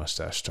Mr. Money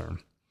Mustache term.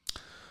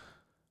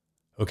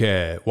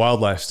 Okay, wild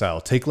lifestyle.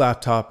 Take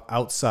laptop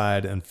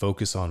outside and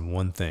focus on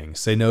one thing.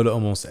 Say no to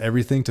almost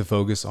everything to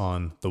focus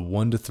on the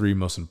 1 to 3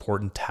 most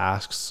important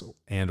tasks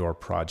and or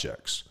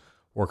projects.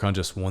 Work on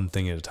just one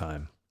thing at a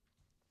time.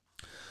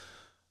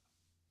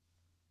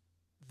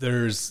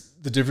 There's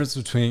the difference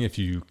between if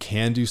you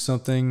can do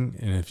something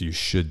and if you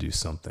should do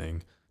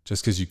something.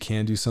 Just because you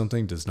can do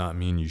something does not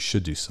mean you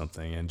should do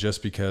something. And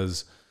just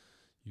because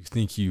you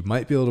think you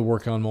might be able to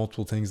work on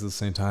multiple things at the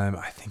same time,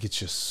 I think it's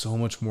just so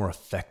much more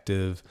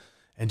effective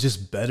and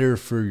just better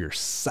for your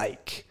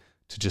psyche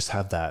to just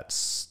have that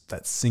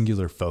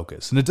singular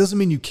focus. And it doesn't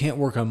mean you can't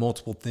work on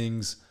multiple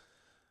things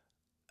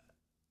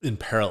in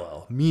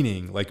parallel,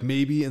 meaning like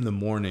maybe in the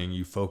morning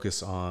you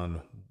focus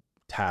on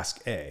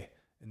task A.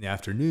 In the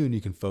afternoon,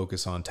 you can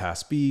focus on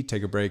task B,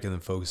 take a break, and then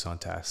focus on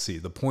task C.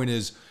 The point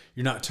is,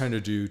 you're not trying to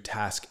do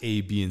task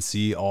A, B, and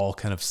C all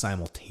kind of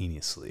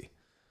simultaneously.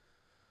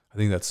 I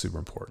think that's super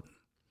important.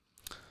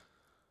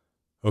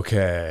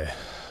 Okay,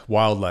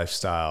 wild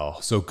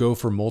lifestyle. So go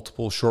for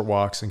multiple short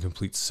walks and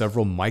complete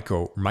several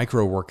micro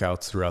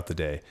workouts throughout the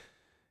day.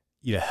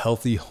 Eat a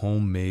healthy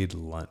homemade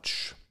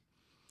lunch.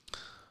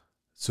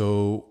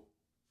 So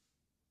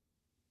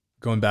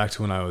going back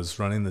to when I was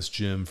running this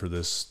gym for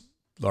this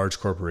large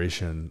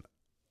corporation,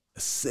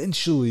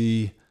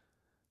 essentially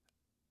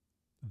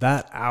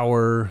that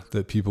hour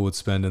that people would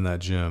spend in that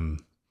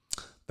gym,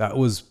 that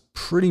was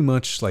pretty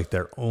much like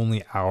their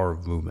only hour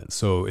of movement.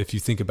 So if you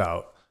think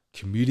about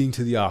commuting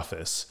to the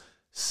office,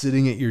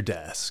 sitting at your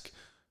desk,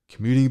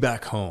 commuting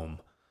back home,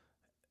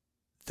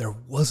 there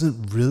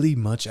wasn't really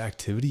much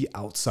activity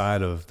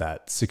outside of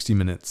that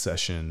 60-minute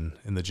session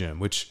in the gym,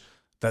 which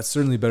that's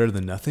certainly better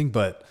than nothing,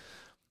 but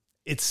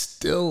it's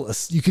still,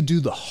 you could do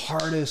the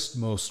hardest,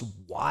 most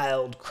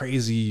wild,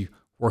 crazy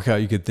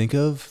workout you could think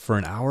of for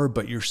an hour,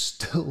 but you're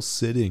still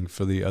sitting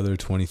for the other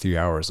 23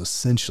 hours,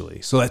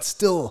 essentially. So that's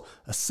still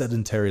a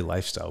sedentary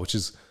lifestyle, which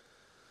is,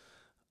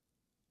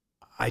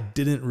 I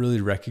didn't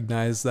really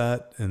recognize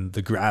that and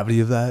the gravity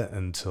of that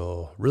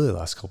until really the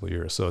last couple of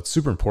years. So it's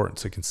super important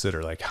to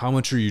consider, like, how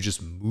much are you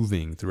just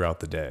moving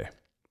throughout the day?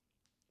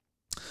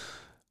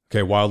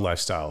 Okay, wild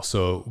lifestyle.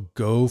 So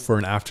go for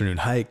an afternoon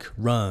hike,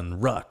 run,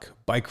 ruck,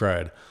 bike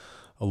ride,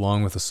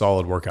 along with a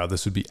solid workout.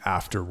 This would be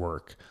after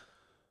work.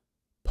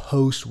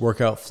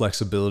 Post-workout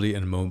flexibility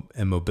and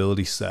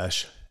mobility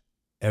sesh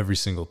every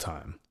single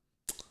time.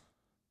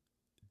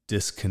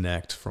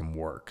 Disconnect from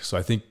work. So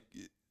I think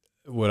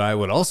what I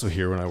would also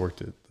hear when I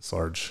worked at this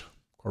large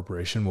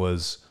corporation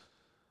was,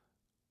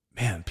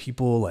 man,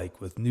 people like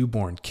with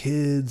newborn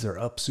kids are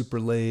up super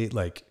late,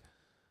 like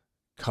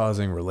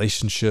causing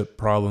relationship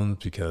problems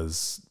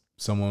because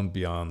someone would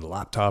be on the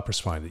laptop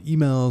responding to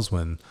emails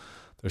when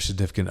their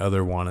significant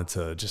other wanted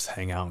to just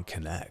hang out and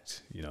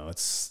connect. You know, you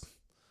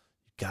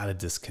got to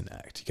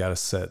disconnect. You got to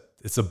set,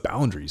 it's a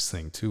boundaries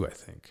thing too, I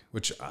think,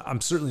 which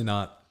I'm certainly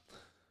not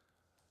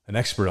an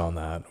expert on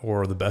that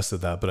or the best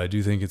at that, but I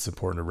do think it's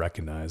important to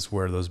recognize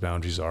where those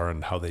boundaries are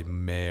and how they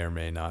may or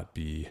may not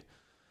be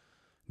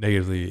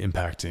negatively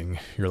impacting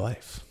your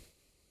life.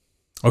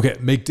 Okay,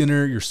 make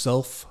dinner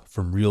yourself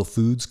from real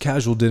foods,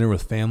 casual dinner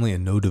with family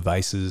and no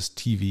devices,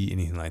 TV,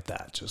 anything like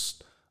that.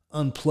 Just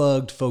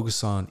unplugged,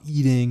 focus on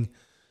eating,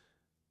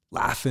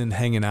 laughing,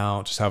 hanging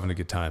out, just having a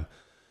good time.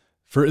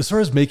 For as far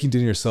as making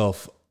dinner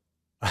yourself,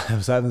 I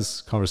was having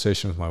this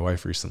conversation with my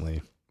wife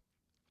recently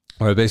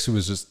where I basically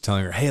was just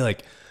telling her, hey,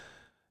 like,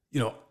 you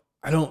know,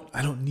 I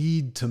don't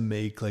need to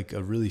make like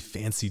a really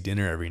fancy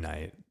dinner every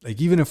night.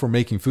 Like, even if we're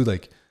making food,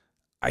 like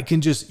I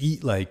can just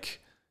eat like,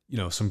 you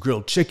know, some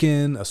grilled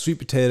chicken, a sweet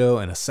potato,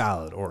 and a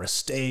salad, or a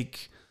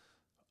steak,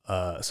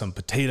 some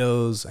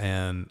potatoes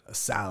and a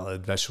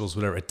salad, vegetables,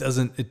 whatever. It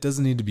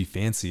doesn't need to be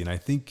fancy. And I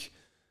think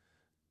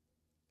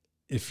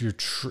if you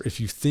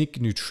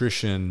think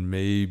nutrition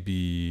may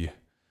be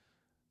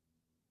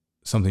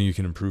something you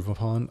can improve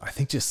upon, I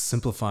think just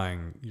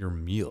simplifying your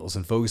meals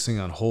and focusing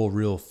on whole,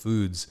 real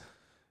foods.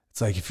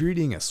 It's like if you're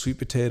eating a sweet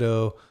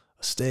potato,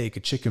 a steak,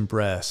 a chicken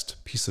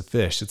breast, piece of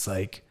fish, it's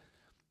like,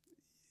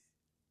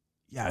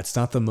 yeah, it's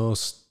not the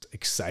most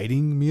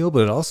exciting meal,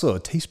 but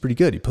it tastes pretty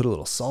good. You put a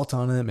little salt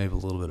on it, maybe a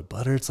little bit of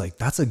butter. It's like,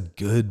 that's a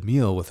good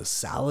meal with a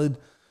salad.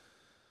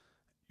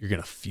 You're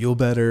going to feel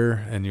better.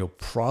 And you'll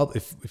probably,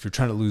 if you're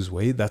trying to lose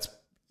weight, that's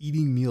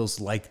eating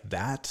meals like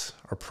that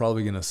are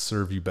probably going to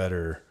serve you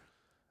better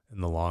in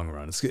the long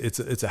run.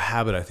 It's a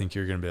habit I think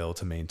you're going to be able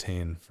to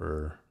maintain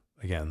for,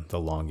 again,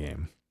 the long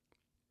game.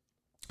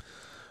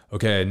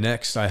 Okay,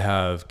 next I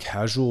have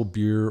casual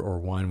beer or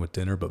wine with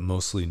dinner, but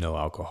mostly no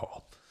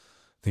alcohol.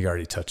 I think I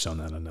already touched on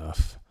that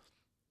enough.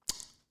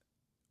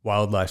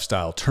 Wild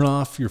lifestyle. Turn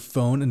off your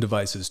phone and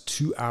devices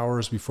 2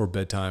 hours before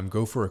bedtime.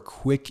 Go for a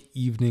quick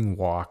evening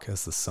walk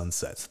as the sun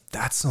sets.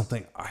 That's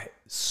something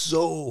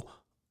so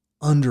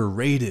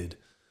underrated,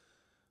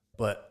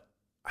 but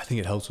I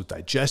think it helps with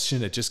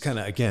digestion. It just kind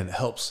of, again,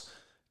 helps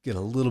get a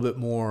little bit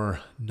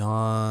more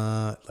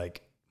not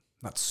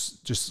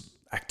just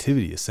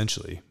activity,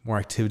 essentially. More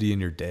activity in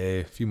your day,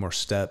 a few more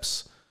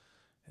steps.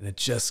 And it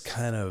just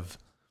kind of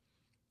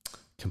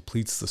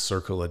completes the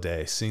circle a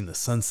day. Seeing the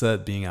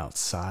sunset, being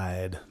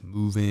outside,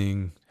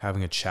 moving,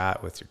 having a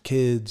chat with your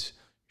kids,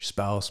 your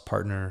spouse,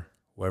 partner,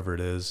 whoever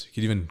it is. You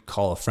could even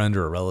call a friend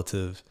or a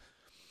relative.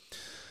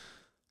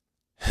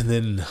 And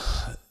then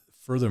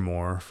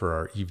furthermore, for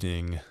our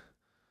evening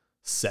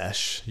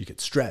sesh, you could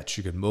stretch,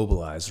 you could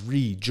mobilize,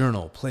 read,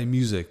 journal, play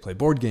music, play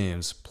board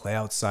games, play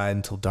outside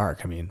until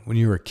dark. I mean, when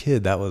you were a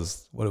kid, that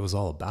was what it was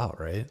all about,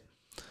 right?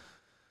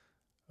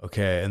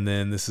 Okay, and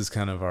then this is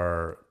kind of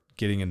our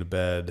getting into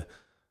bed.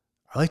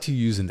 I like to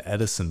use an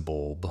Edison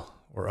bulb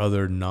or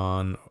other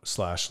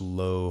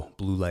non/low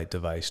blue light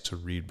device to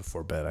read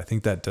before bed. I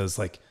think that does,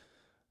 like,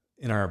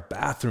 in our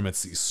bathroom,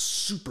 it's these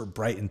super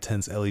bright,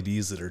 intense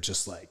LEDs that are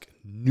just like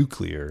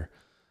nuclear.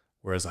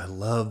 Whereas I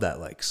love that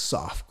like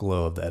soft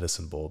glow of the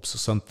Edison bulb. So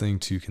something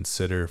to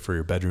consider for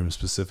your bedroom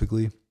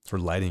specifically, for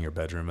lighting your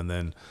bedroom. And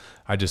then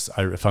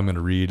if I'm going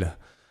to read,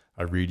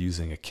 I read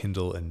using a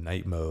Kindle in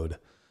night mode.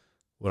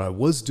 What I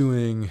was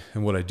doing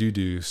and what I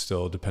do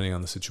still, depending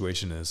on the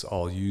situation, is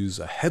I'll use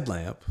a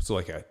headlamp. So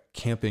like a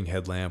camping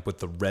headlamp with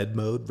the red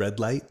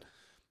light.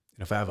 And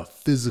if I have a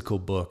physical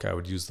book, I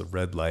would use the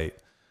red light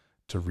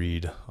to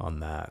read on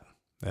that.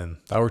 And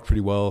that worked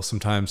pretty well.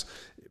 Sometimes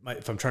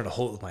if I'm trying to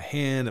hold it with my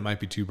hand, it might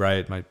be too bright.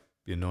 It might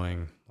be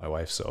annoying my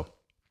wife. So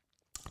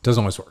it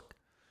doesn't always work.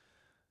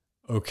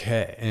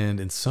 Okay. And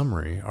in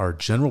summary, our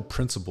general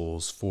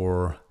principles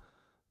for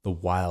the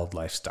wild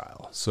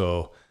lifestyle.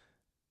 So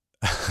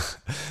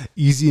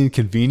easy and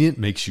convenient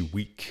makes you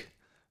weak.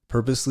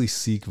 Purposely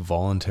seek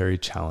voluntary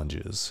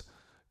challenges.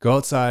 Go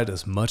outside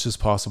as much as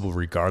possible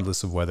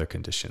regardless of weather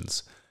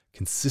conditions.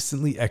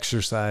 Consistently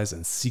exercise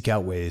and seek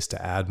out ways to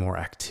add more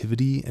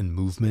activity and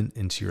movement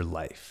into your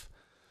life.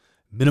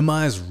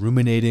 Minimize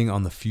ruminating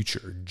on the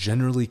future.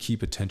 Generally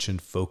keep attention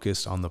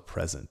focused on the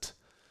present.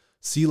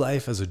 See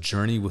life as a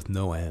journey with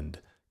no end.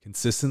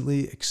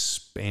 Consistently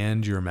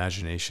expand your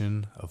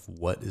imagination of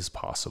what is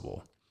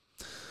possible.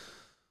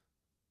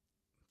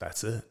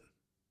 That's it.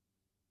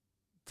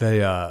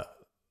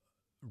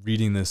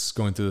 Reading this,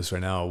 going through this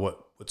right now,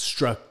 what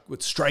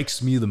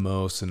strikes me the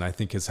most, and I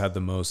think has had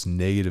the most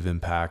negative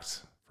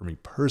impact for me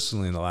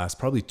personally in the last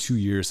probably 2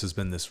 years, has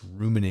been this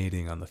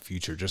ruminating on the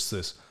future. Just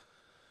this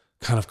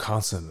kind of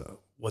constant,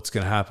 what's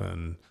going to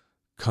happen,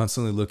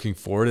 constantly looking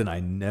forward. And I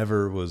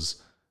never was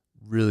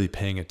really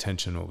paying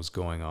attention to what was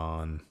going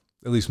on,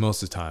 at least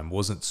most of the time,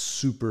 wasn't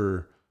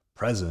super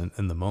present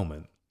in the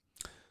moment.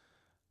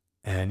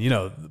 And,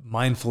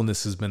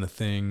 mindfulness has been a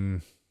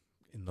thing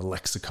in the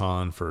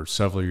lexicon for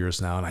several years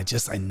now. And it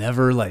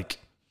never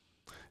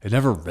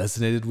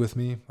resonated with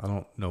me. I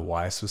don't know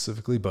why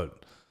specifically,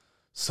 but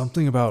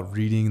something about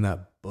reading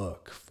that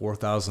book,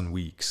 4,000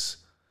 Weeks,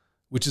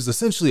 which is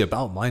essentially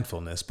about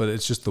mindfulness, but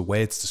it's just the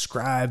way it's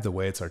described, the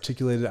way it's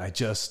articulated.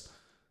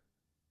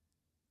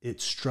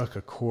 It struck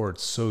a chord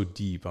so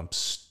deep. I'm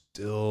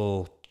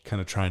still kind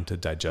of trying to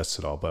digest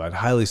it all, but I'd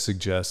highly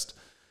suggest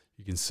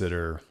you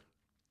consider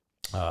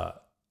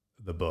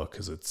the book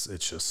because it's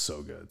just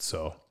so good.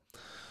 So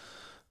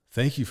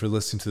thank you for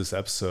listening to this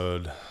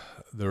episode.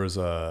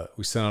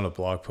 We sent out a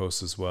blog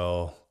post as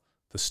well,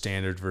 the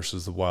standard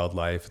versus the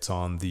wildlife. It's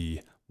on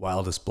the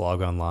Wildest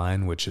blog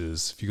online, which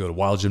is, if you go to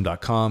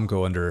wildgym.com,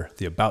 go under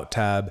the About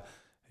tab,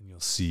 and you'll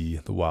see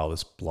the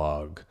Wildest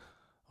blog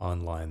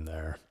online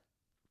there.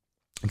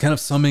 And kind of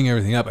summing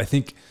everything up, I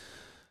think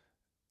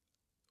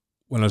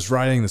when I was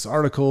writing this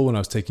article, when I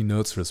was taking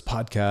notes for this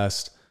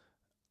podcast,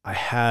 I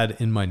had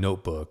in my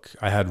notebook,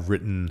 I had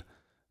written,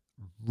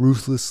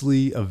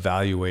 ruthlessly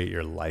evaluate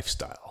your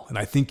lifestyle. And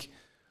I think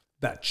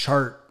that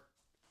chart,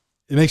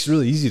 it makes it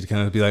really easy to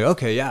kind of be like,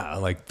 okay, yeah,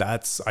 like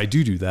I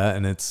do that.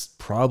 And it's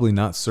probably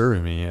not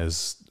serving me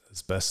as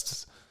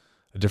best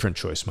a different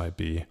choice might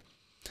be,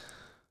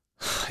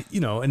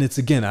 and it's,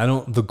 again,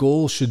 the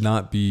goal should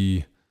not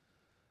be,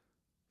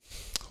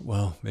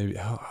 well, maybe,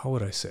 how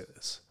would I say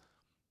this?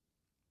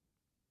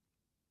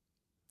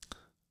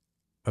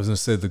 I was going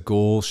to say the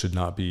goal should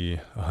not be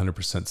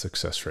 100%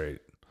 success rate,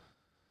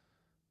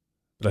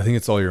 but I think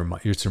it's all your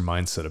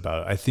mindset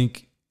about it. I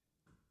think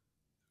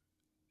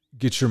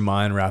get your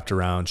mind wrapped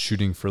around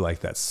shooting for like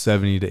that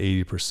 70 to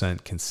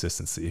 80%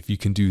 consistency. If you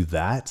can do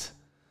that,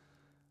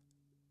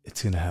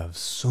 it's going to have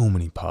so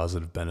many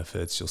positive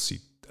benefits. You'll see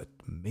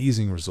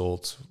amazing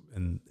results,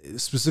 and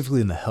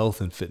specifically in the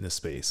health and fitness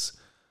space.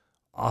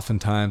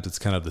 Oftentimes it's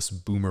kind of this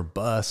boomer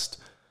bust.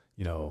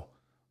 The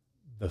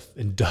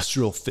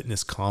industrial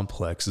fitness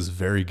complex is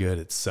very good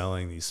at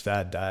selling these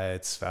fad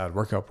diets, fad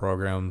workout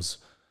programs,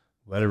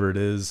 whatever it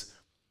is.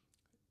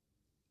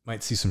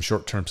 Might see some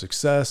short-term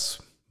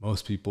success.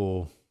 Most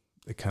people,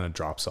 it kind of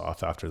drops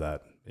off after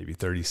that, maybe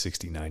 30,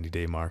 60,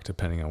 90-day mark,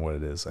 depending on what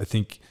it is. I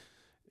think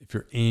if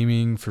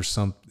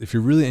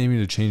you're really aiming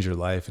to change your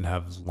life and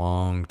have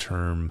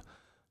long-term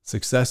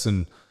success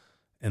and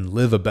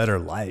live a better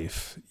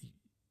life,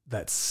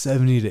 that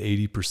 70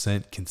 to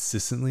 80%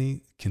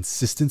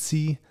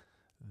 consistency,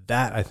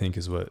 that I think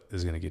is what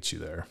is going to get you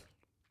there.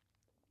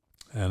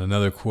 And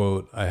another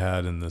quote I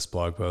had in this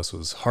blog post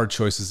was, hard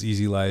choices,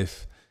 easy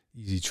life,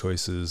 easy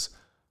choices,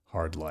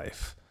 hard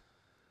life.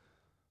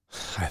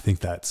 I think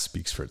that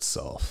speaks for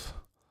itself.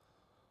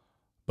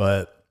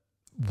 But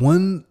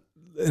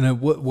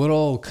what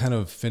I'll kind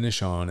of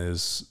finish on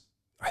is,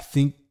 I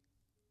think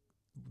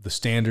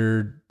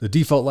the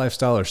default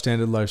lifestyle or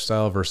standard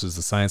lifestyle versus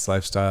the science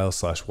lifestyle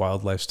 /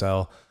 wild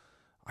lifestyle.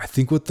 I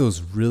think what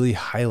those really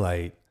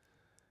highlight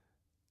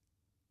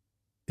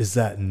is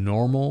that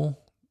normal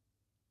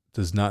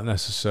does not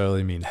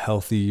necessarily mean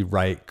healthy,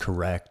 right,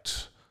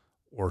 correct,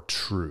 or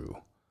true.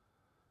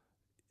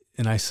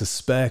 And I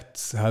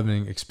suspect,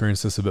 having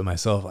experienced this a bit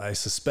myself, I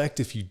suspect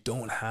if you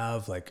don't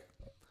have like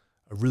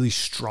a really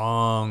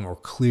strong or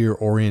clear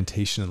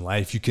orientation in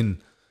life, you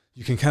can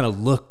you can kind of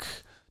look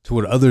to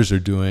what others are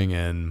doing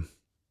and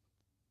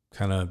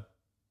kind of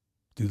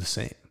do the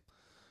same.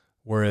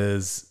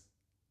 Whereas,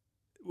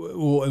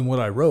 well, and what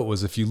I wrote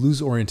was, if you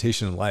lose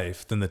orientation in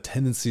life, then the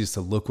tendency is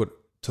to look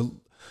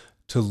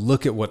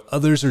at what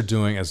others are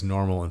doing as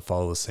normal and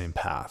follow the same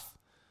path.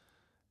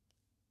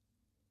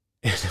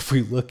 And if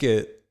we look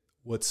at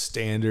what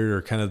standard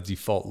or kind of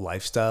default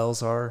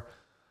lifestyles are,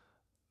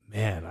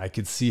 man, I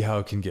could see how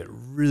it can get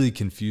really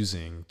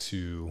confusing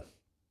to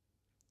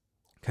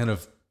kind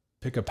of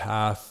pick a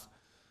path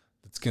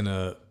that's going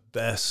to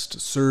best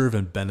serve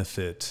and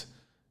benefit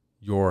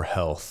your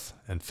health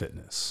and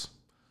fitness.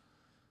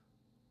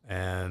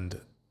 And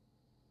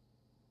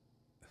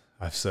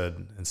I've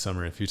said in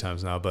summary a few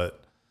times now,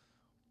 but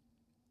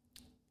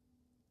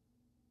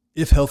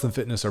if health and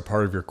fitness are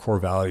part of your core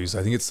values,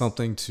 I think it's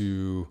something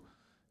to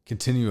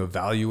continue to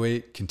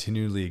evaluate,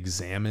 continually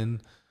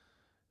examine.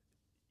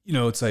 You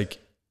know, it's like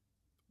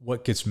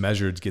what gets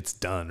measured gets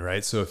done,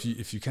 right? So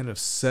if you kind of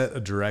set a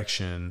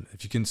direction,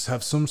 if you can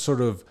have some sort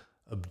of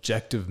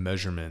objective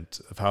measurement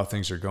of how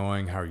things are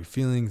going, how are you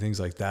feeling, things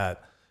like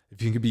that,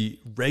 if you can be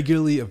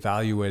regularly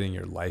evaluating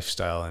your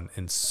lifestyle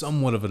in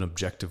somewhat of an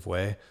objective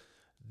way,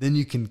 then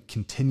you can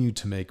continue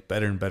to make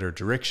better and better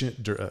decisions,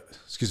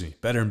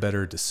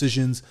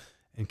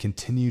 and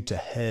continue to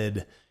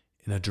head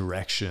in a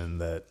direction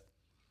that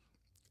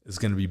is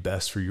going to be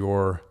best for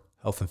your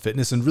health and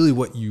fitness and really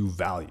what you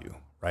value,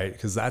 right?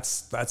 Because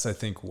that's I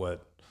think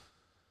what,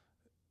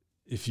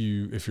 if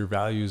your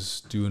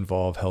values do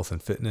involve health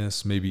and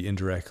fitness, maybe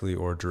indirectly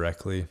or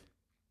directly,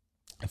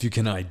 if you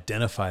can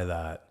identify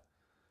that,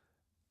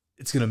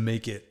 it's going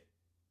to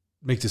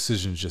make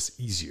decisions just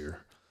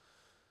easier.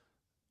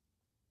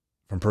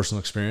 From personal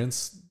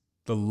experience,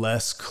 the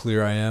less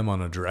clear I am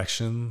on a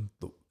direction,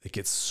 it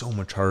gets so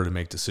much harder to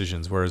make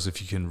decisions. Whereas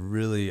if you can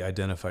really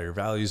identify your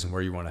values and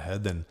where you want to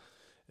head, then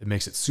it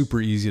makes it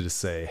super easy to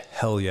say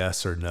hell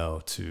yes or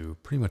no to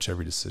pretty much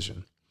every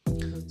decision.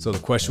 So the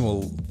question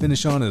we'll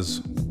finish on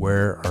is,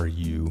 where are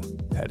you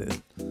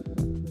headed?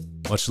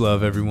 Much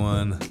love,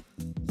 everyone.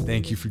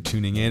 Thank you for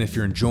tuning in. If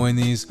you're enjoying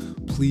these,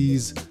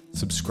 please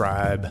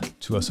subscribe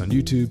to us on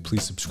YouTube.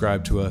 Please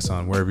subscribe to us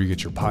on wherever you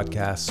get your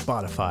podcasts,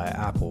 Spotify,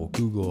 Apple,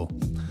 Google.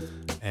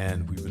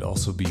 And we would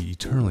also be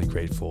eternally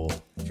grateful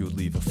if you would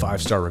leave a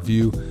 5-star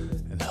review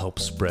and help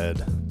spread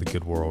the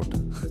good world.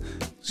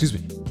 Excuse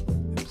me.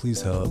 And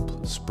please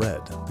help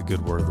spread the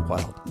good word of the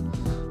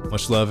wild.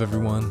 Much love,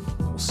 everyone.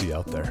 We'll see you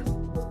out there.